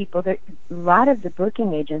some people. A lot of the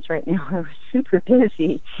booking agents right now are super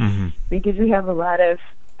busy because we have a lot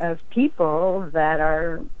of people that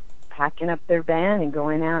are packing up their band and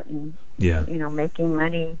going out and you know, making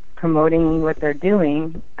money promoting what they're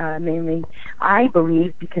doing. Mainly, I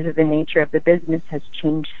believe, because of the nature of the business has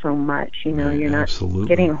changed so much. You know, you're not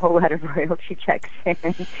getting a whole lot of royalty checks in.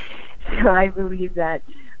 So I believe that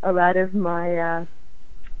a lot of my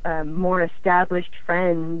more established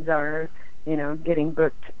friends are, you know, getting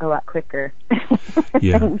booked a lot quicker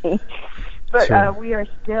than me. But we are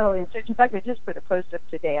still in search. In fact, I just put a post up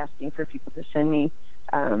today asking for people to send me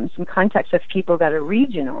some contacts of people that are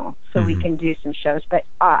regional so we can do some shows. But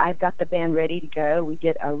I've got the band ready to go. We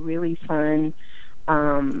did a really fun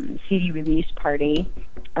CD release party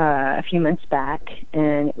a few months back,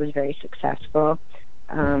 and it was very successful.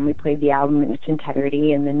 We played the album in its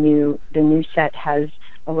entirety, and the new set has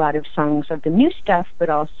a lot of songs of the new stuff, but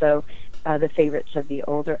also the favorites of the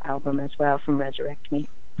older album as well, from Resurrect Me.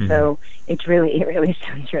 So it really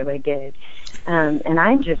sounds really good. And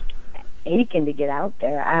I'm just aching to get out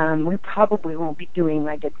there. We probably won't be doing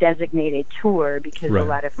like a designated tour because Right. a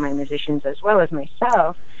lot of my musicians, as well as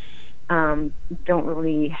myself, don't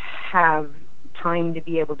really have time to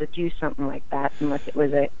be able to do something like that unless it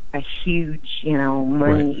was a huge,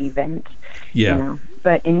 money event. Yeah.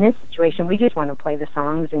 But in this situation, we just want to play the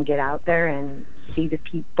songs and get out there and see the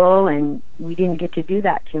people, and we didn't get to do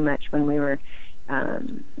that too much when we were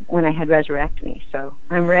when I had Resurrect Me. So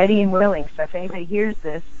I'm ready and willing. So if anybody hears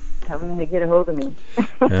this, tell them to get a hold of me.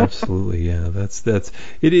 Absolutely, yeah. That's it.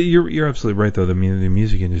 You're absolutely right, though. The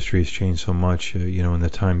music industry has changed so much. In the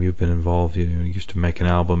time you've been involved, you used to make an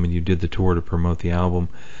album and you did the tour to promote the album.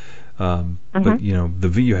 But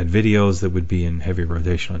you had videos that would be in heavy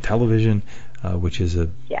rotation on television, which is a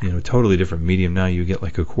totally different medium. Now you get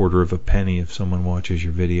like a quarter of a penny if someone watches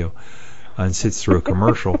your video and sits through a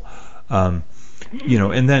commercial.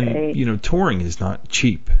 And then touring is not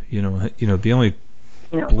cheap. The only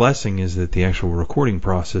blessing is that the actual recording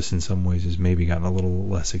process in some ways has maybe gotten a little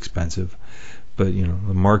less expensive. But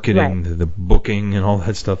the marketing, the booking, and all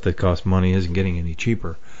that stuff that costs money isn't getting any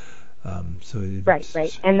cheaper.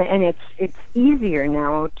 Right, and it's easier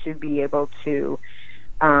now to be able to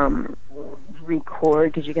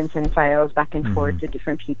record because you can send files back and forth to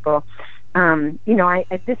different people.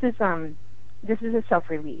 This is a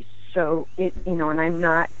self-release, so and I'm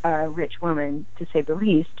not a rich woman to say the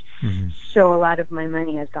least. So a lot of my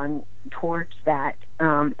money has gone towards that,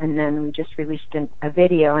 and then we just released a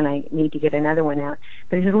video, and I need to get another one out.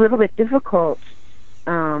 But it's a little bit difficult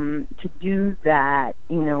to do that,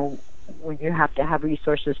 when you have to have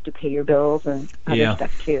resources to pay your bills and other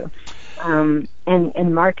stuff too.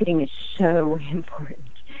 And marketing is so important.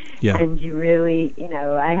 Yeah. And you really,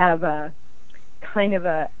 I have a kind of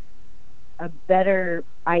a better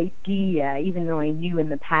idea, even though I knew in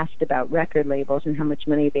the past about record labels and how much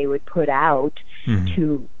money they would put out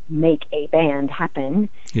to make a band happen.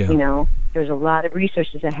 Yeah. There's a lot of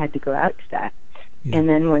resources that had to go out to that. Yeah. And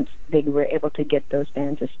then once they were able to get those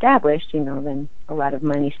bands established, then a lot of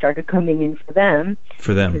money started coming in for them.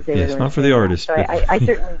 For them, yes, not for the artist. So I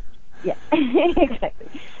certainly, yeah,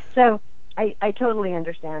 exactly. So I totally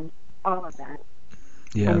understand all of that.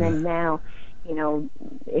 Yeah. And then now,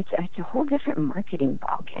 it's a whole different marketing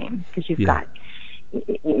ballgame because you've got,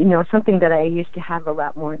 something that I used to have a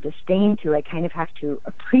lot more disdain to. I kind of have to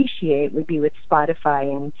appreciate would be with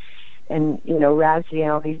Spotify and Rhapsody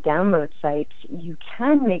and all these download sites. You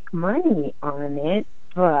can make money on it,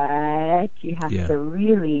 but you have to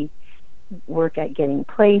really work at getting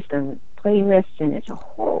placed on playlists, and it's a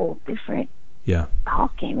whole different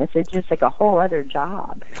ballgame. It's just like a whole other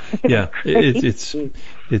job. Yeah,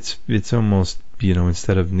 it's almost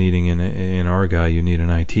instead of needing an R guy, you need an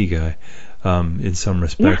IT guy in some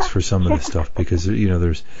respects for some of the stuff because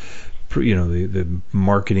there's the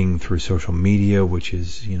marketing through social media, which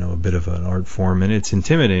is a bit of an art form, and it's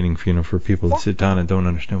intimidating for people to sit down and don't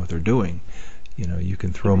understand what they're doing. You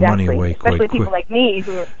can throw money away quite quick. Especially people like me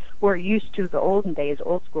who are used to the olden days,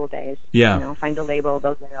 old school days. Yeah. Find a label,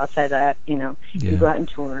 they'll get all set up. You go out and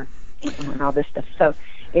tour and all this stuff. So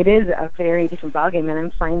it is a very different ballgame, and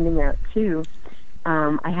I'm finding out too.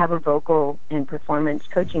 I have a vocal and performance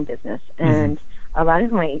coaching business, and a lot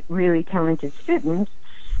of my really talented students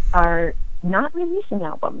are not releasing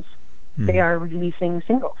albums. They are releasing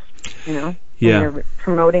singles, and they're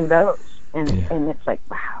promoting those. And it's like,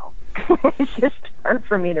 wow. It's just hard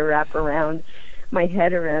for me to wrap my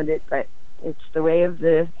head around it, but it's the way of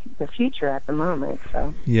the future at the moment.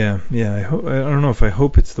 So I don't know if I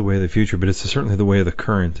hope it's the way of the future, but it's certainly the way of the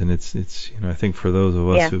current, and it's I think for those of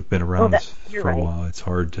us who've been around this for a while, it's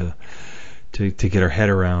hard to get our head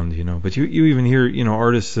around, But you even hear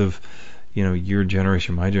artists of your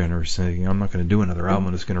generation, my generation, saying, I'm not going to do another album,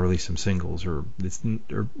 I'm just going to release some singles, or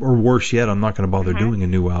worse yet, I'm not going to bother doing a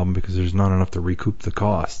new album because there's not enough to recoup the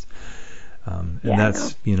cost. And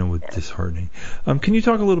that's, disheartening. Can you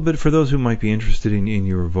talk a little bit, for those who might be interested in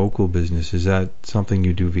your vocal business, is that something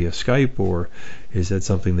you do via Skype, or is that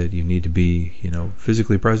something that you need to be,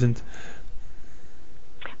 physically present?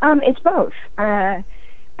 It's both. I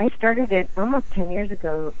started it almost 10 years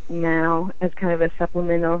ago now as kind of a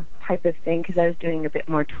supplemental type of thing because I was doing a bit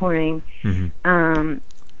more touring. And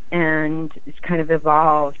it's kind of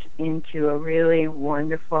evolved into a really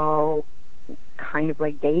wonderful kind of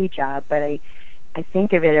like day job. But I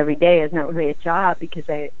think of it every day as not really a job because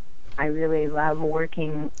I really love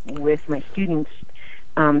working with my students.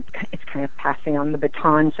 It's kind of passing on the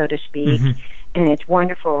baton, so to speak. And it's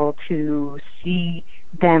wonderful to see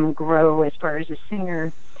them grow as far as a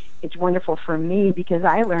singer it's wonderful for me because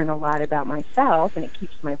I learn a lot about myself, and it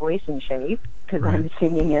keeps my voice in shape because I'm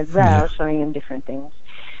singing as well, showing them different things.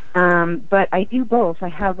 But I do both. I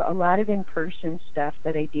have a lot of in-person stuff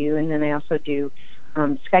that I do, and then I also do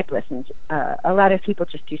Skype lessons. A lot of people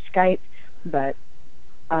just do Skype, but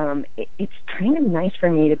it's kind of nice for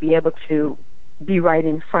me to be able to be right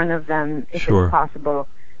in front of them if it's possible.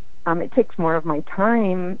 It takes more of my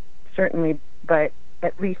time, certainly, but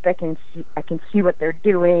at least I can see what they're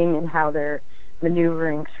doing and how they're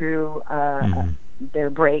maneuvering through their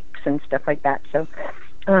breaks and stuff like that. So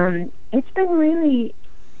it's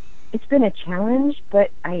been a challenge, but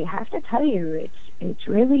I have to tell you, it's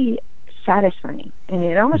really satisfying, and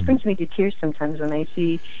it almost brings me to tears sometimes when I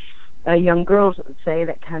see young girls, let's say,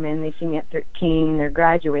 that come in. They sing at 13, they're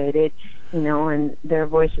graduated, and their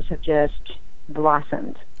voices have just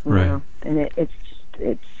blossomed, you know? And it's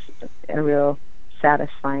a real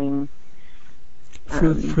satisfying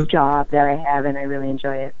job that I have, and I really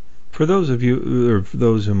enjoy it. For those of you, or for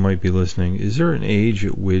those who might be listening, is there an age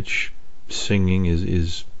at which singing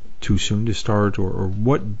is too soon to start, or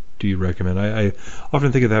what do you recommend? I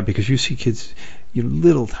often think of that because you see kids,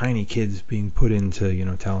 little tiny kids being put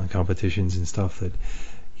into talent competitions and stuff that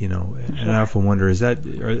and I often wonder, is that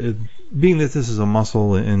being that this is a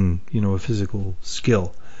muscle and a physical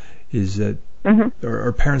skill, is that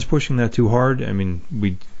are parents pushing that too hard? I mean,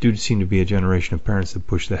 we do seem to be a generation of parents that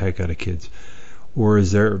push the heck out of kids, or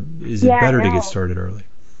is it better to get started early?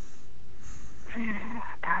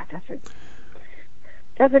 God,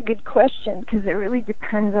 that's a good question, because it really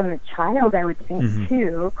depends on the child, I would think,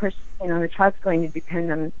 too. Of course, the child's going to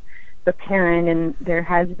depend on the parent, and there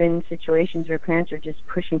has been situations where parents are just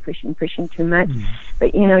pushing too much.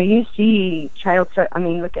 But, you see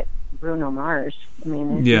look at Bruno Mars.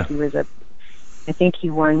 I think he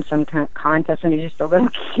won some kind of contest when he was just a little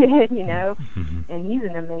kid, and he's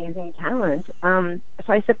an amazing talent. So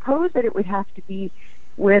I suppose that it would have to be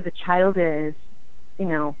where the child is,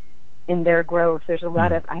 in their growth. There's a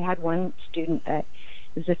lot of, I had one student that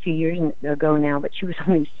was a few years ago now, but she was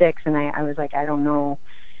only 6, and I was like, I don't know,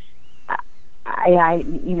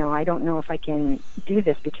 I don't know if I can do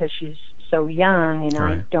this because she's so young,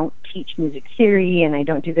 I don't teach music theory, and I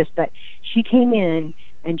don't do this, but she came in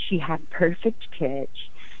and she had perfect pitch.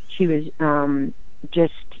 She was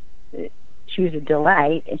she was a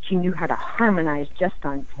delight, and she knew how to harmonize just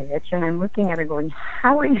on pitch, and I'm looking at her going,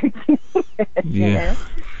 how are you doing this?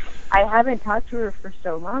 I haven't talked to her for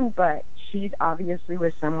so long, but she obviously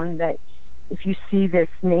was someone that, if you see this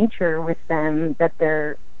nature with them, that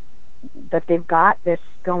they've got this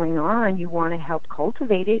going on, you want to help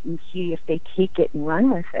cultivate it and see if they take it and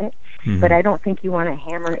run with it. But I don't think you want to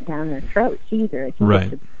hammer it down their throats either. I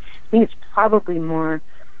think it's probably more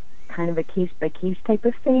kind of a case-by-case type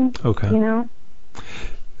of thing. Okay.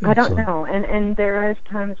 I don't know. And there is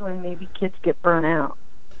times when maybe kids get burnt out.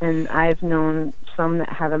 And I've known some that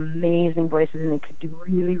have amazing voices and they could do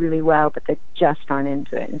really, really well, but they just aren't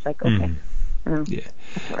into it. And it's like, okay, that's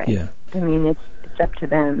all right. Yeah. I mean, it's up to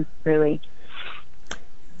them, really.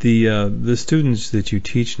 The students that you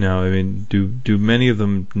teach now, I mean, do many of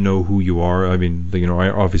them know who you are? I mean,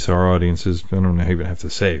 obviously our audience is, I don't even have to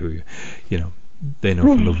say who they know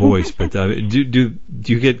from the voice, but do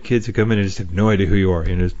you get kids who come in and just have no idea who you are?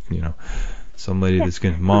 Some lady that's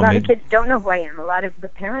going to mom. A lot of kids don't know who I am. A lot of the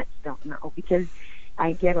parents don't know, because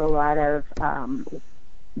I get a lot of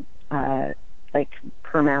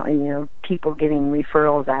people giving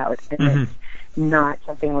referrals out, and it's not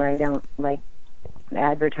something where I don't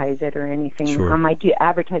advertise it or anything.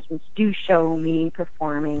 Advertisements do show me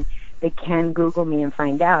performing. They can Google me and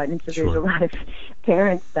find out, and so there's a lot of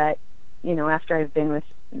parents that after I've been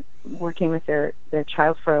working with their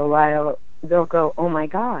child for a while, they'll go, oh my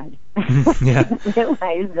God, I didn't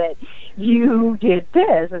realize that you did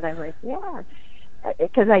this. And I'm like, yeah,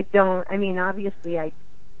 because obviously I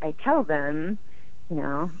tell them,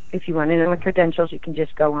 if you want to know my credentials, you can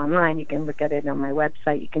just go online, you can look at it on my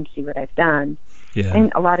website, you can see what I've done.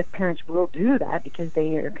 And a lot of parents will do that because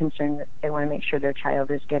they are concerned that they want to make sure their child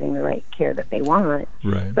is getting the right care that they want.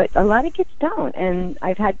 But a lot of kids don't, and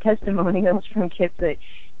I've had testimonials from kids that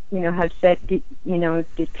have said, did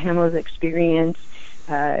Pamela's experience,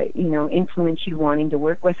 influence you wanting to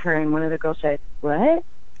work with her? And one of the girls said, what?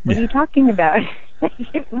 What are you talking about? I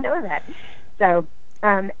didn't know that. So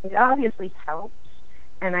it obviously helps,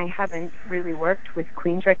 and I haven't really worked with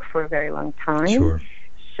Queensrÿche for a very long time.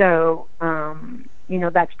 So,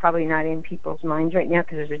 that's probably not in people's minds right now,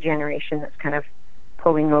 because there's a generation that's kind of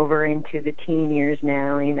pulling over into the teen years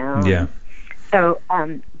now, So,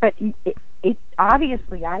 but it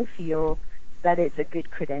obviously, I feel that it's a good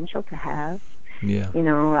credential to have. Yeah. You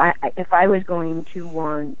know, if I was going to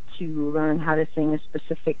want to learn how to sing a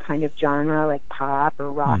specific kind of genre, like pop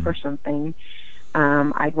or rock or something,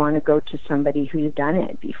 I'd want to go to somebody who's done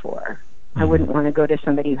it before. I wouldn't want to go to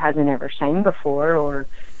somebody who hasn't ever sang before or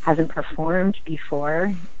hasn't performed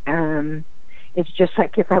before. It's just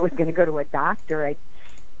like if I was going to go to a doctor, I'd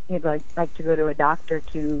like to go to a doctor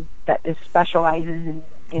that specializes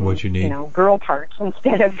in what you need, girl parts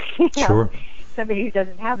instead of Sure. somebody who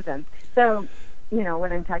doesn't have them. So,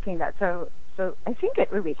 what I'm talking about. So I think it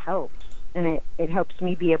really helps, and it helps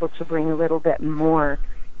me be able to bring a little bit more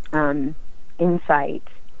insight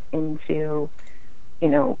into,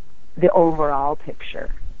 the overall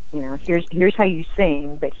picture. Here's how you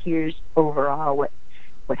sing, but here's overall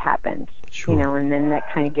what happens. Sure. And then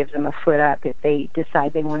that kind of gives them a foot up if they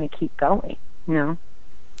decide they want to keep going.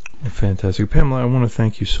 Fantastic. Pamela, I want to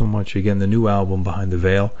thank you so much. Again, the new album, Behind the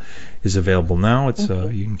Veil, is available now. It's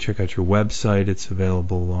you can check out your website. It's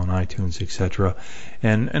available on iTunes, etc.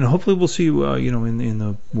 And hopefully we'll see you, in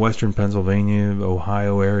the western Pennsylvania,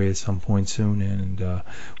 Ohio area at some point soon. And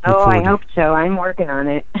I hope so. I'm working on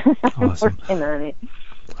it. Awesome. Working on it.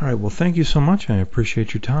 All right. Well, thank you so much. I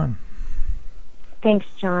appreciate your time. Thanks,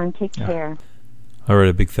 John. Take care. All right,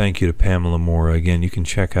 a big thank you to Pamela Moore. Again, you can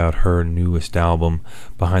check out her newest album,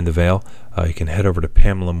 Behind the Veil. You can head over to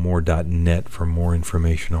PamelaMoore.net for more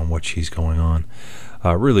information on what she's going on.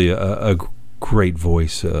 Really a great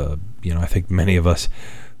voice. I think many of us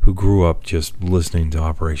who grew up just listening to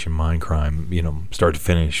Operation Mindcrime, start to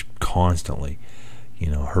finish constantly,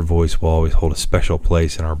 her voice will always hold a special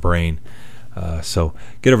place in our brain. So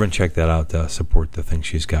get over and check that out to support the things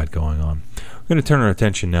she's got going on. We're going to turn our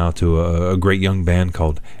attention now to a great young band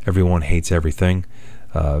called Everyone Hates Everything.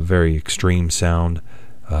 Very extreme sound.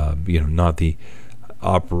 Not the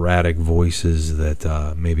operatic voices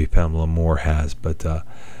that maybe Pamela Moore has, but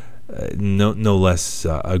no less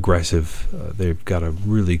aggressive. They've got a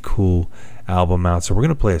really cool album out. So we're going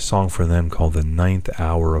to play a song for them called The Ninth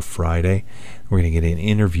Hour of Friday. We're going to get an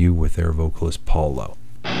interview with their vocalist, Paul Lowe.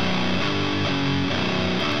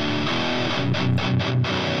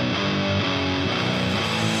 Friday.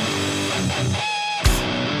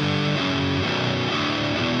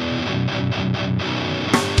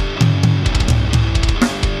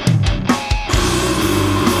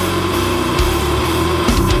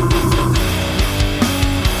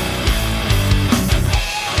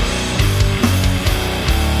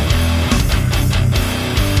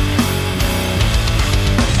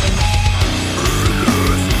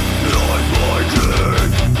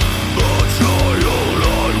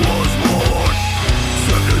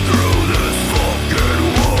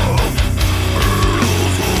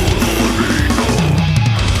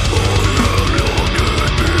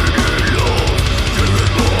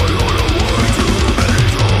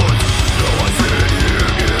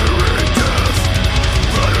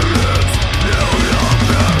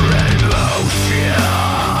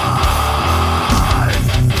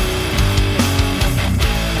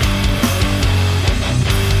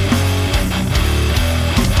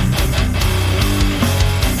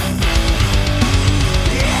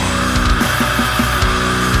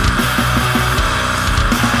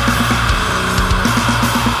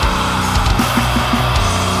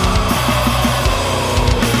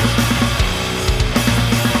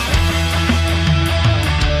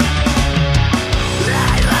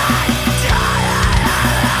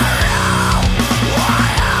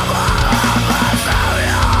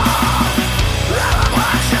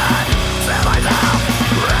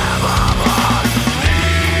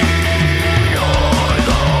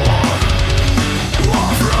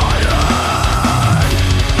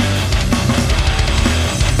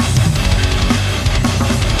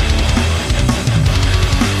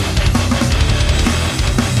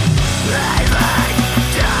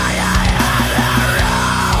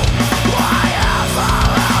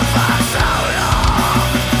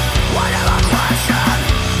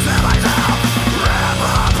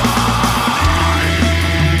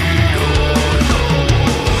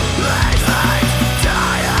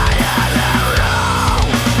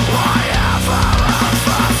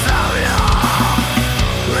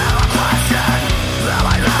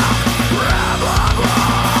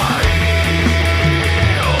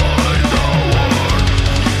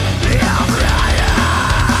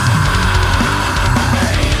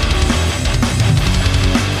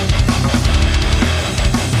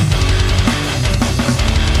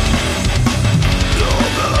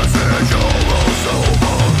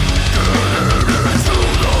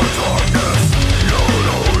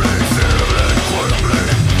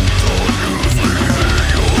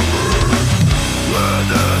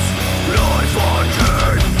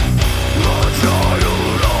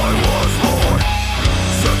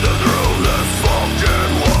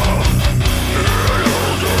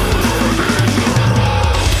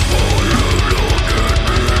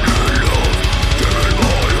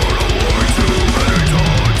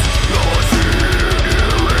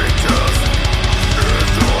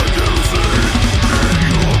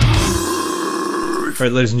 All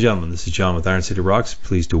right, ladies and gentlemen, this is John with Iron City Rocks.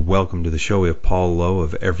 Pleased to welcome to the show. We have Paul Lowe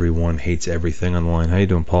of Everyone Hates Everything on the line. How you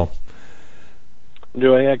doing, Paul? I'm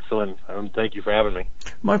doing excellent. Thank you for having me.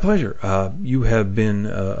 My pleasure. You have been,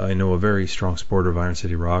 I know, a very strong supporter of Iron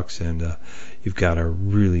City Rocks, and you've got a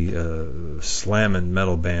really slamming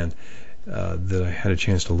metal band that I had a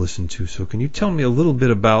chance to listen to. So can you tell me a little bit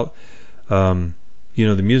about, the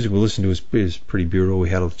music we listen to is pretty beautiful. We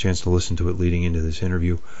had a chance to listen to it leading into this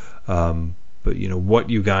interview. But,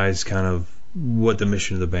 what you guys what the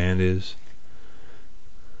mission of the band is?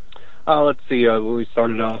 Let's see. We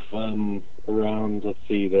started off around,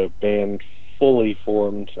 the band fully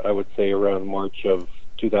formed, I would say, around March of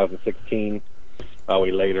 2016.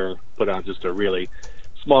 We later put out just a really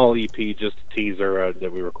small EP, just a teaser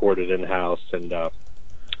that we recorded in-house, and it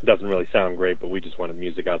doesn't really sound great, but we just wanted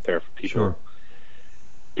music out there for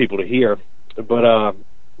people to hear. But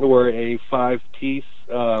we're a 5-piece,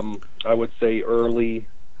 I would say early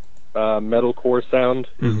metalcore sound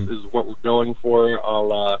is what we're going for, a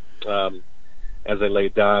la As I Lay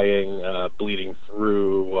Dying, Bleeding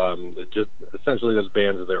Through, just essentially those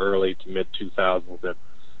bands of the early to mid-2000s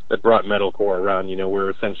that brought metalcore around. We're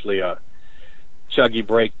essentially chuggy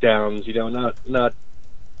breakdowns, not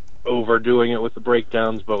overdoing it with the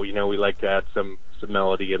breakdowns, but, we like to add some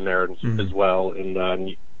melody in there as well. And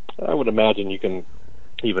I would imagine you can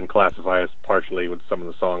even classify us partially with some of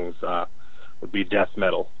the songs would be death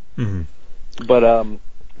metal. But a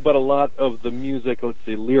lot of the music, let's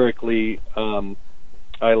see, lyrically, I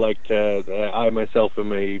myself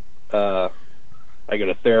am I go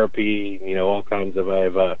to therapy, all kinds of, I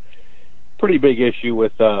have a pretty big issue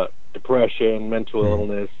with depression, mental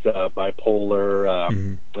illness,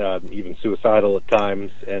 bipolar, even suicidal at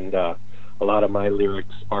times, and a lot of my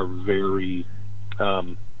lyrics are very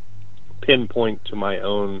pinpoint to my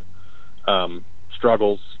own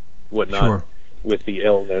struggles, whatnot, with the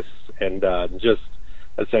illness, and just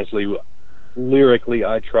essentially lyrically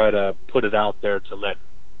I try to put it out there to let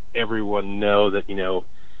everyone know that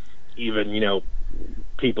even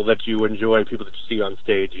people that you enjoy, people that you see on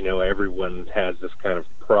stage, everyone has this kind of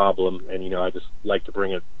problem, and I just like to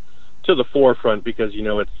bring it to the forefront because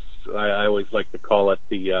I always like to call it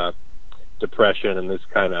the depression and this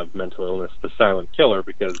kind of mental illness the silent killer,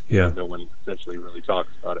 because no one essentially really talks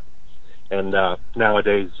about it. And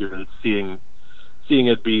nowadays you're seeing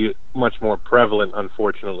it be much more prevalent,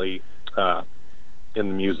 unfortunately, in the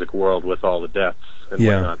music world with all the deaths and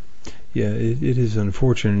whatnot. Yeah, it is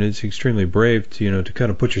unfortunate. It's extremely brave to kind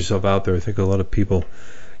of put yourself out there. I think a lot of people,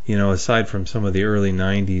 aside from some of the early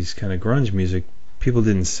 '90s kind of grunge music, people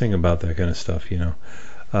didn't sing about that kind of stuff.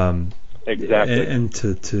 Exactly. And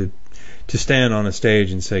to stand on a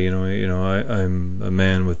stage and say, I'm a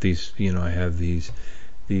man with these, I have these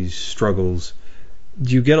struggles.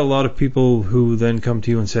 Do you get a lot of people who then come to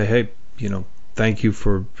you and say, hey, thank you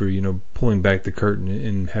for pulling back the curtain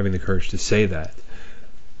and having the courage to say that?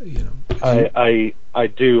 I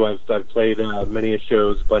do. I've played many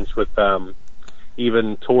shows, a bunch with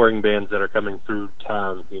even touring bands that are coming through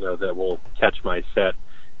town, that will catch my set,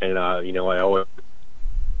 and I always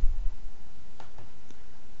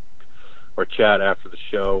or chat after the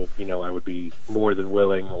show. I would be more than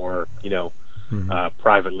willing, or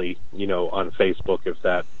privately, on Facebook if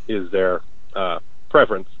that is their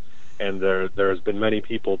preference. And there has been many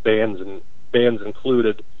people, bands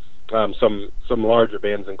included, some larger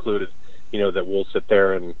bands included, that will sit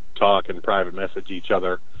there and talk and private message each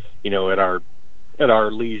other, at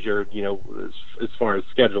our leisure, as far as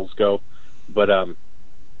schedules go. But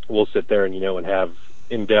we'll sit there and and have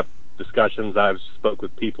in-depth discussions. I've spoke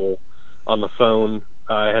with people on the phone.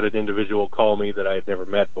 I had an individual call me that I had never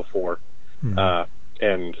met before,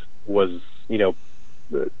 and was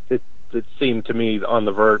it seemed to me on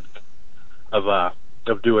the verge of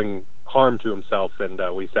doing harm to himself, and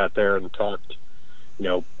we sat there and talked,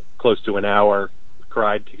 close to an hour,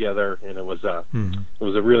 cried together, and it was a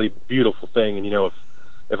really beautiful thing. And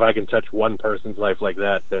if I can touch one person's life like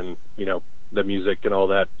that, then the music and all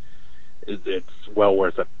that, it's well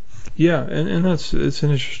worth it. Yeah, and it's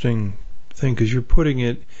an interesting thing because you're putting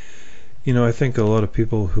it. I think a lot of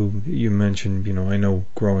people who you mentioned, I know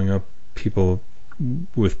growing up, people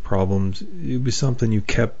with problems, it was something you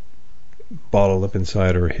kept bottled up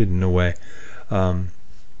inside or hidden away. Growing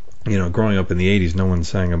up in the 80s, no one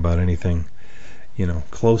sang about anything,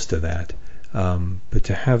 close to that. But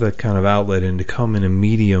to have that kind of outlet and to come in a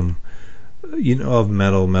medium, of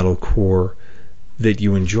metalcore that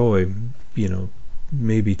you enjoy,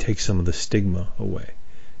 maybe take some of the stigma away.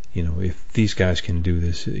 If these guys can do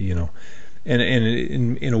this, and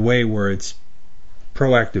in a way where it's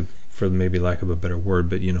proactive, for maybe lack of a better word,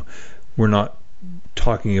 but we're not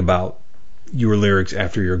talking about your lyrics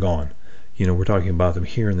after you're gone. We're talking about them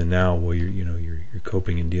here in the now, while you're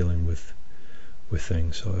coping and dealing with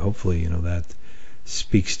things. So hopefully, that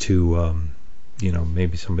speaks to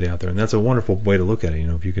maybe somebody out there, and that's a wonderful way to look at it.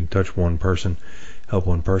 If you can touch one person, help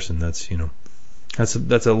one person, that's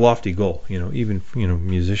a lofty goal. Even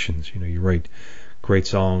musicians, you write great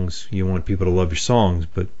songs, you want people to love your songs,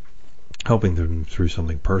 but helping them through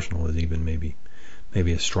something personal is even maybe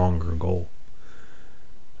a stronger goal.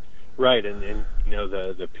 Right, and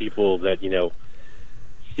the people that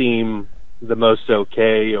seem the most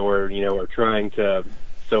okay, or are trying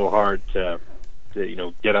so hard to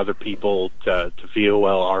get other people to feel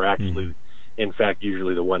well, are actually in fact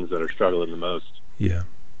usually the ones that are struggling the most. Yeah,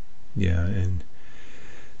 and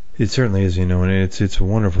it certainly is, and it's a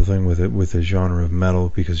wonderful thing with the genre of metal,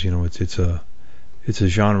 because it's a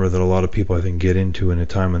genre that a lot of people, I think, get into in a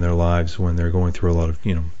time in their lives when they're going through a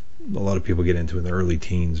lot of people get into in the early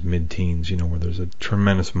teens, mid-teens, where there's a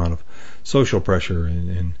tremendous amount of social pressure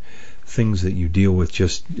and things that you deal with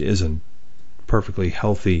just as a perfectly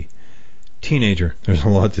healthy teenager. There's a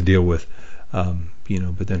lot to deal with,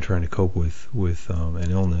 but then trying to cope with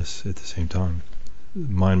an illness at the same time,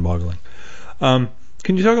 mind-boggling.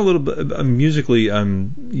 Can you talk a little bit musically?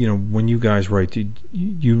 When you guys write,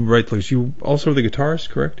 you write lyrics. You also are the guitarist,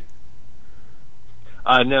 correct?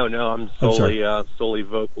 No, I'm solely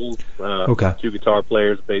vocals. Okay. 2 guitar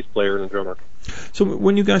players, bass player, and a drummer. So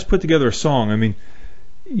when you guys put together a song, I mean,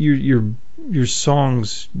 your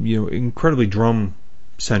songs, incredibly drum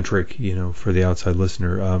centric, for the outside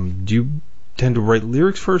listener. Do you tend to write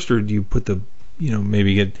lyrics first, or do you put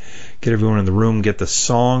maybe get everyone in the room, get the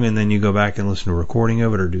song, and then you go back and listen to a recording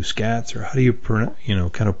of it, or do scats, or how do you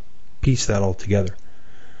kind of piece that all together?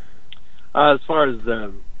 As far as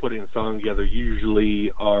putting a song together,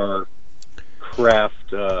 usually our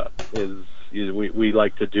craft is we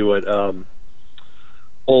like to do it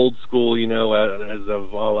old school, as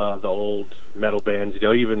of all the old metal bands,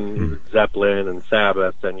 even Zeppelin and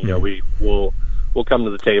Sabbath, and we'll come to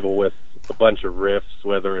the table with a bunch of riffs,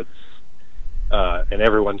 whether it's and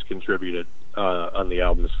everyone's contributed on the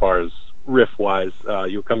album as far as riff-wise.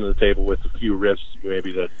 You'll come to the table with a few riffs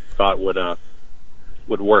maybe that thought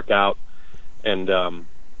would work out, and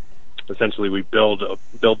essentially we build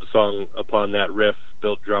the song upon that riff,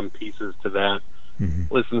 build drum pieces to that,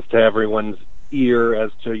 listens to everyone's ear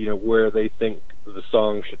as to where they think the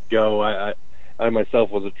song should go. I myself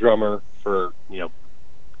was a drummer for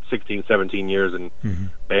 16, 17 years in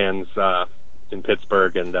bands in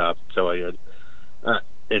Pittsburgh, and so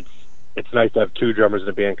it's nice to have 2 drummers in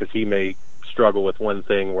a band, because he may struggle with one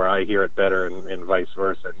thing where I hear it better, and vice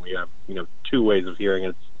versa, and we have 2 ways of hearing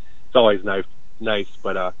it. It's always nice,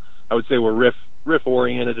 but I would say we're riff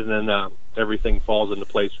oriented, and then everything falls into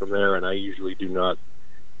place from there. And I usually do not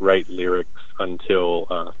write lyrics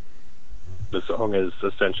until the song is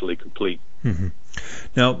essentially complete.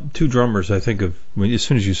 Now, 2 drummers, I think of, as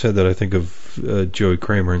soon as you said that, I think of Joey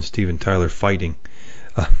Kramer and Steven Tyler fighting.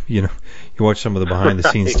 You watch some of the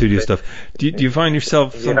behind-the-scenes studio stuff. Do you find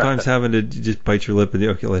yourself sometimes having to just bite your lip and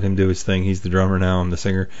okay, let him do his thing? He's the drummer now, I'm the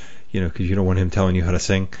singer. Because you don't want him telling you how to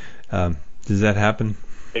sing. Does that happen?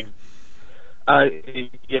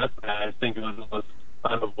 Yes, I think it was almost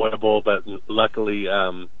unavoidable, but luckily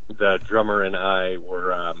the drummer and I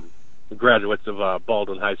were graduates of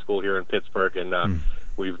Baldwin High School here in Pittsburgh, and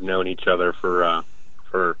we've known each other for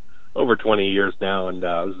over 20 years now, and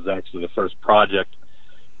this is actually the first project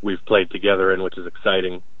we've played together in, which is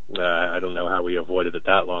exciting. I don't know how we avoided it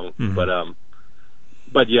that long,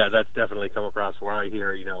 but yeah, that's definitely come across where I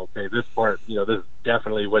hear, okay, this part, this is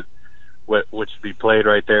definitely what should be played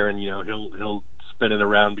right there, and he'll spin it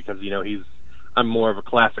around, because I'm more of a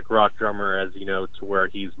classic rock drummer, as to where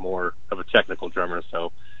he's more of a technical drummer,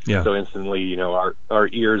 so instantly, our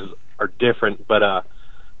ears are different, but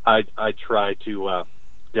I try to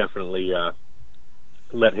definitely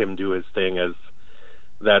let him do his thing, as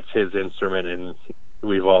that's his instrument, and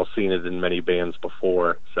we've all seen it in many bands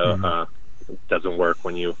before, so it doesn't work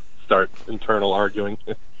when you start internal arguing.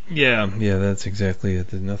 Yeah, that's exactly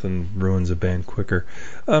it. Nothing ruins a band quicker.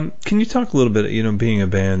 Can you talk a little bit, being a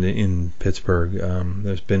band in Pittsburgh,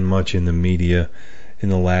 there's been much in the media in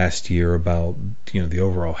the last year about, the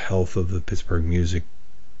overall health of the Pittsburgh music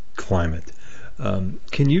climate.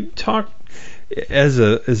 Can you talk, as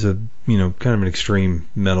a kind of an extreme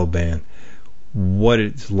metal band, what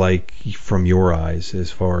it's like from your eyes, as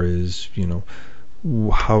far as,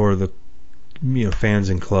 how are the fans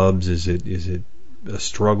in clubs? Is it a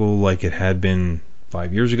struggle like it had been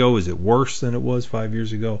 5 years ago? Is it worse than it was 5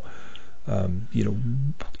 years ago? Can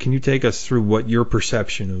you take us through what your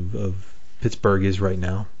perception of Pittsburgh is right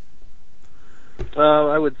now?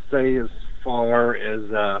 I would say as far as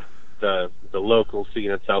the local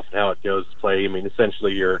scene itself and how it goes to play. I mean,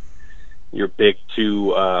 essentially your big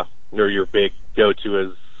two or your big go-to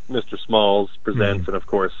is Mr. Smalls presents, and of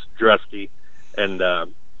course Dresky. And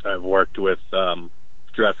I've worked with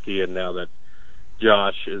Dresky, and now that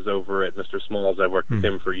Josh is over at Mr. Smalls, I've worked with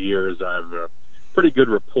him for years. I have a pretty good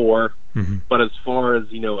rapport. But as far as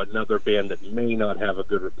another band that may not have a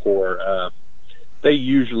good rapport, they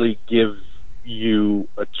usually give you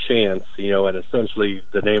a chance, and essentially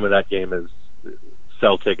the name of that game is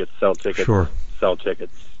sell tickets, sell tickets, sell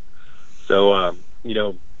tickets. So,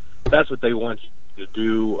 that's what they want you to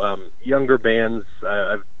do. Younger bands,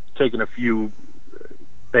 I've taken a few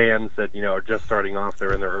bands that, are just starting off,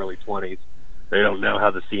 they're in their early 20s. They don't know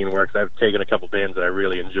how the scene works. I've taken a couple bands that I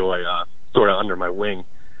really enjoy sort of under my wing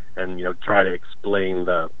and, try to explain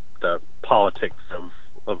the politics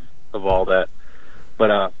of all that.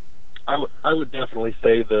 But I would definitely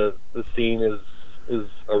say the scene is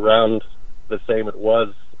around the same it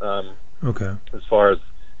was. Okay. As far as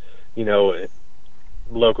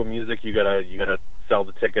local music, you gotta sell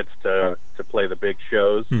the tickets to play the big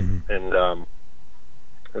shows, and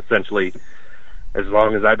essentially, as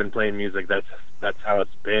long as I've been playing music, that's how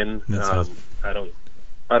it's been. I don't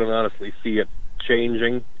honestly see it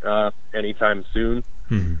changing anytime soon.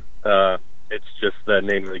 It's just the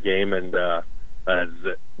name of the game, and as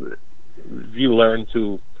you learn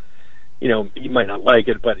to, you might not like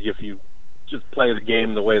it, but if you just play the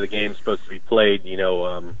game the way the game's supposed to be played,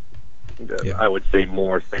 I would say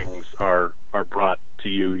more things are brought to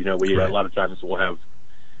you. A lot of times we'll have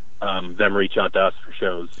them reach out to us for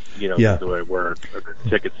shows, the way we're a good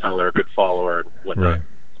ticket seller, a good follower, and whatnot. Right.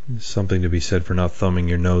 Something to be said for not thumbing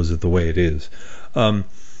your nose at the way it is. Now,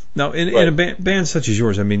 in a band such as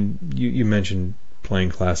yours, I mean, you mentioned playing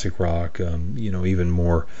classic rock, even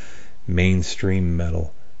more mainstream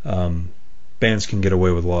metal. Bands can get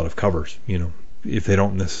away with a lot of covers, if they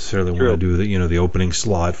don't necessarily want to do the opening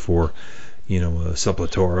slot for, a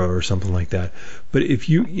Sepultura or something like that. But if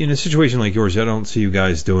you, in a situation like yours, I don't see you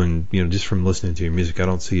guys doing, just from listening to your music, I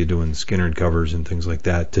don't see you doing Skynyrd covers and things like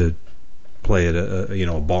that to play at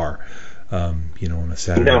a bar, on a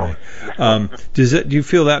Saturday night. Do you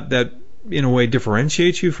feel that in a way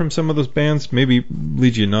differentiates you from some of those bands? Maybe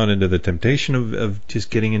leads you not into the temptation of just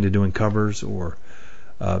getting into doing covers, or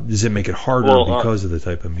does it make it harder because of the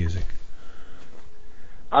type of music?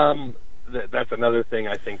 That's another thing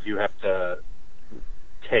I think you have to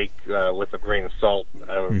take with a grain of salt.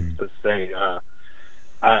 To say,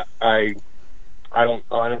 I don't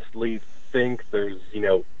honestly think there's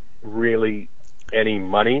really any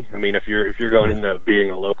money. I mean, if you're going into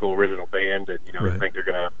being a local original band and you think they're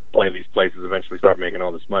going to play these places, eventually start making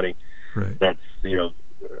all this money, that's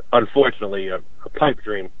unfortunately a pipe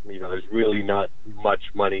dream. There's really not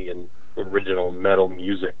much money in original metal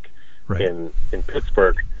music in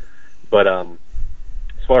Pittsburgh. But as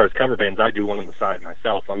far as cover bands, I do one on the side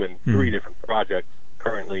myself. I'm in 3 different projects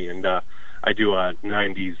currently, and I do a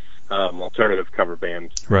 90s alternative cover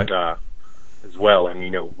band as well.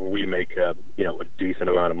 And we make a decent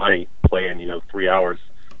amount of money playing 3 hours,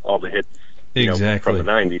 all the hits from the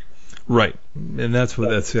 90s. Right, and that's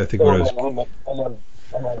I think what I was.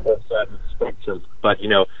 I'm on both sides of the spectrum, but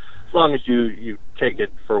as long as you take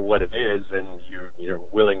it for what it is and you're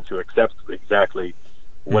willing to accept exactly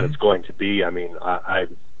what it's going to be. I mean, I'm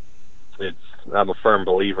a firm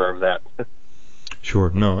believer of that.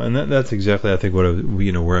 Sure, no, and that's exactly I think what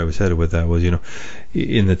where I was headed with that was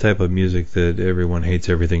in the type of music that everyone hates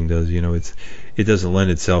everything does. It doesn't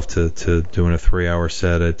lend itself to doing a 3-hour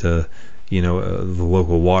set at the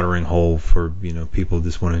local watering hole for people who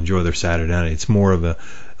just want to enjoy their Saturday night. It's more of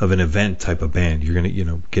an event type of band. You're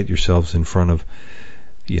gonna get yourselves in front of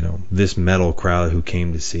this metal crowd who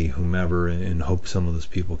came to see whomever, and hope some of those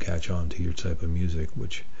people catch on to your type of music,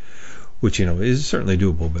 which is certainly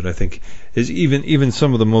doable. But I think is even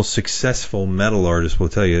some of the most successful metal artists will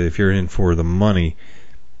tell you, if you're in for the money,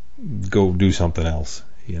 go do something else.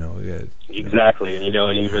 Exactly, and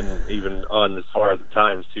and even on as far as the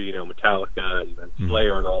times too, Metallica and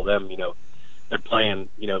Slayer and all them, they're playing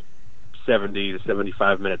 70 to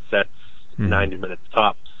 75 minute sets, 90 minutes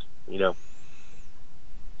tops,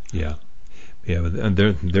 Yeah, and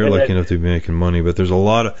they're lucky enough to be making money, but there's a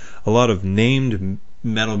lot of named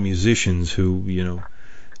metal musicians who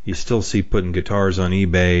you still see putting guitars on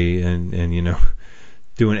eBay and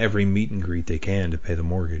doing every meet and greet they can to pay the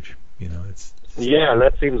mortgage. And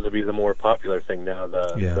that seems to be the more popular thing now.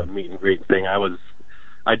 The meet and greet thing.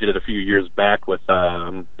 I did it a few years back with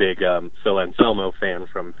a big Phil Anselmo fan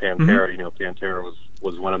from Pantera. Pantera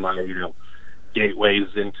was one of my gateways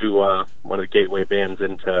into one of the gateway bands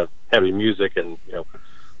into heavy music, and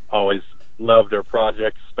always loved their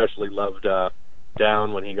projects. Especially loved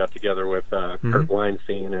Down when he got together with Kurt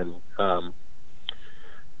Weinstein and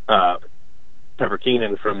Pepper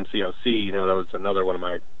Keenan from COC. That was another one of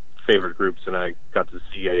my favorite groups, and I got to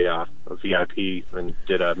see a VIP and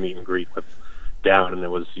did a meet and greet with Down, and it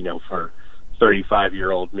was for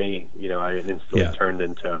 35-year-old me, I instantly turned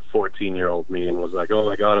into 14-year-old me and was like, oh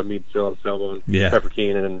my God, I'm meeting Phil Anselmo and Pepper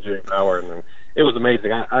Keenan and Jimmy Power, and it was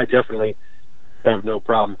amazing. I definitely have no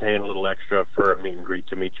problem paying a little extra for a meet and greet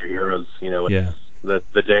to meet your heroes. It's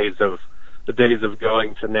the days of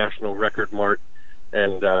going to National Record Mart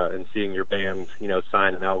and seeing your band,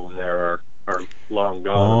 sign an album there are long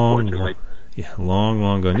gone, unfortunately. Yeah,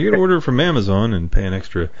 long gone. You can order it from Amazon and pay an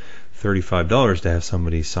extra $35 to have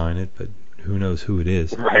somebody sign it, but who knows who it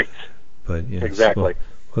is. Right. But yeah, exactly.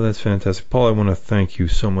 Well, that's fantastic. Paul, I want to thank you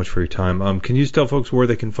so much for your time. Can you just tell folks where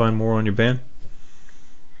they can find more on your band?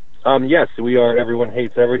 Yes, we are Everyone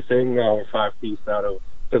Hates Everything. We're 5-piece out of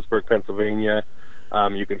Pittsburgh, Pennsylvania.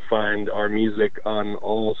 You can find our music on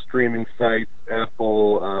all streaming sites,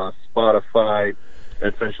 Apple, Spotify.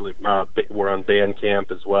 Essentially, we're on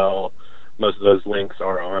Bandcamp as well. Most of those links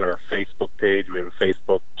are on our Facebook page. We have a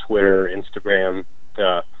Facebook, Twitter, Instagram.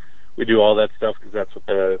 We do all that stuff because that's what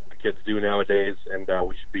the kids do nowadays. And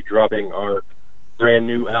we should be dropping our brand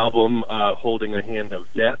new album, Holding a Hand of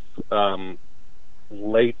Death,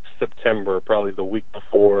 late September, probably the week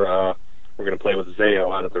before. We're going to play with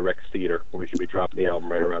Zayo out at the Rex Theater. We should be dropping the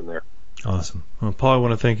album right around there. Awesome. Well, Paul, I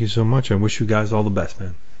want to thank you so much. I wish you guys all the best,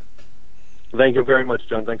 man. Thank you very much,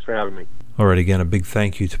 John. Thanks for having me. All right, again, a big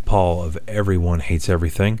thank you to Paul of Everyone Hates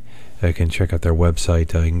Everything. You can check out their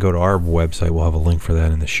website. You can go to our website. We'll have a link for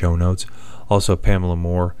that in the show notes. Also, Pamela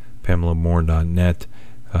Moore, PamelaMoore.net.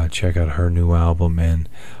 Check out her new album. And,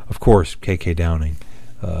 of course, KK Downing,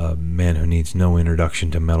 a man who needs no introduction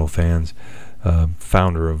to metal fans,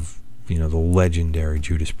 founder of the legendary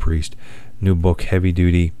Judas Priest. New book, Heavy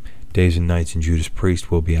Duty, Days and Nights in Judas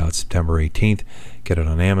Priest, will be out September 18th. Get it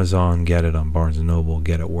on Amazon, get it on Barnes & Noble,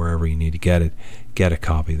 get it wherever you need to get it. Get a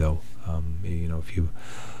copy, though. If you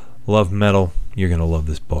love metal, you're going to love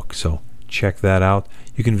this book. So check that out.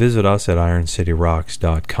 You can visit us at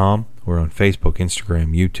IronCityRocks.com. We're on Facebook,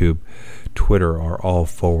 Instagram, YouTube, Twitter are all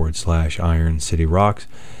 /Iron City Rocks.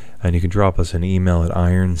 And you can drop us an email at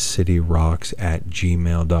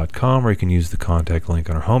ironcityrocks@gmail.com, or you can use the contact link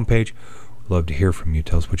on our homepage. We'd love to hear from you.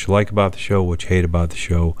 Tell us what you like about the show, what you hate about the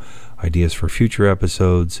show, ideas for future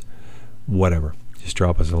episodes, whatever. Just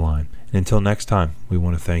drop us a line. And until next time, we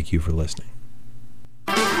want to thank you for listening.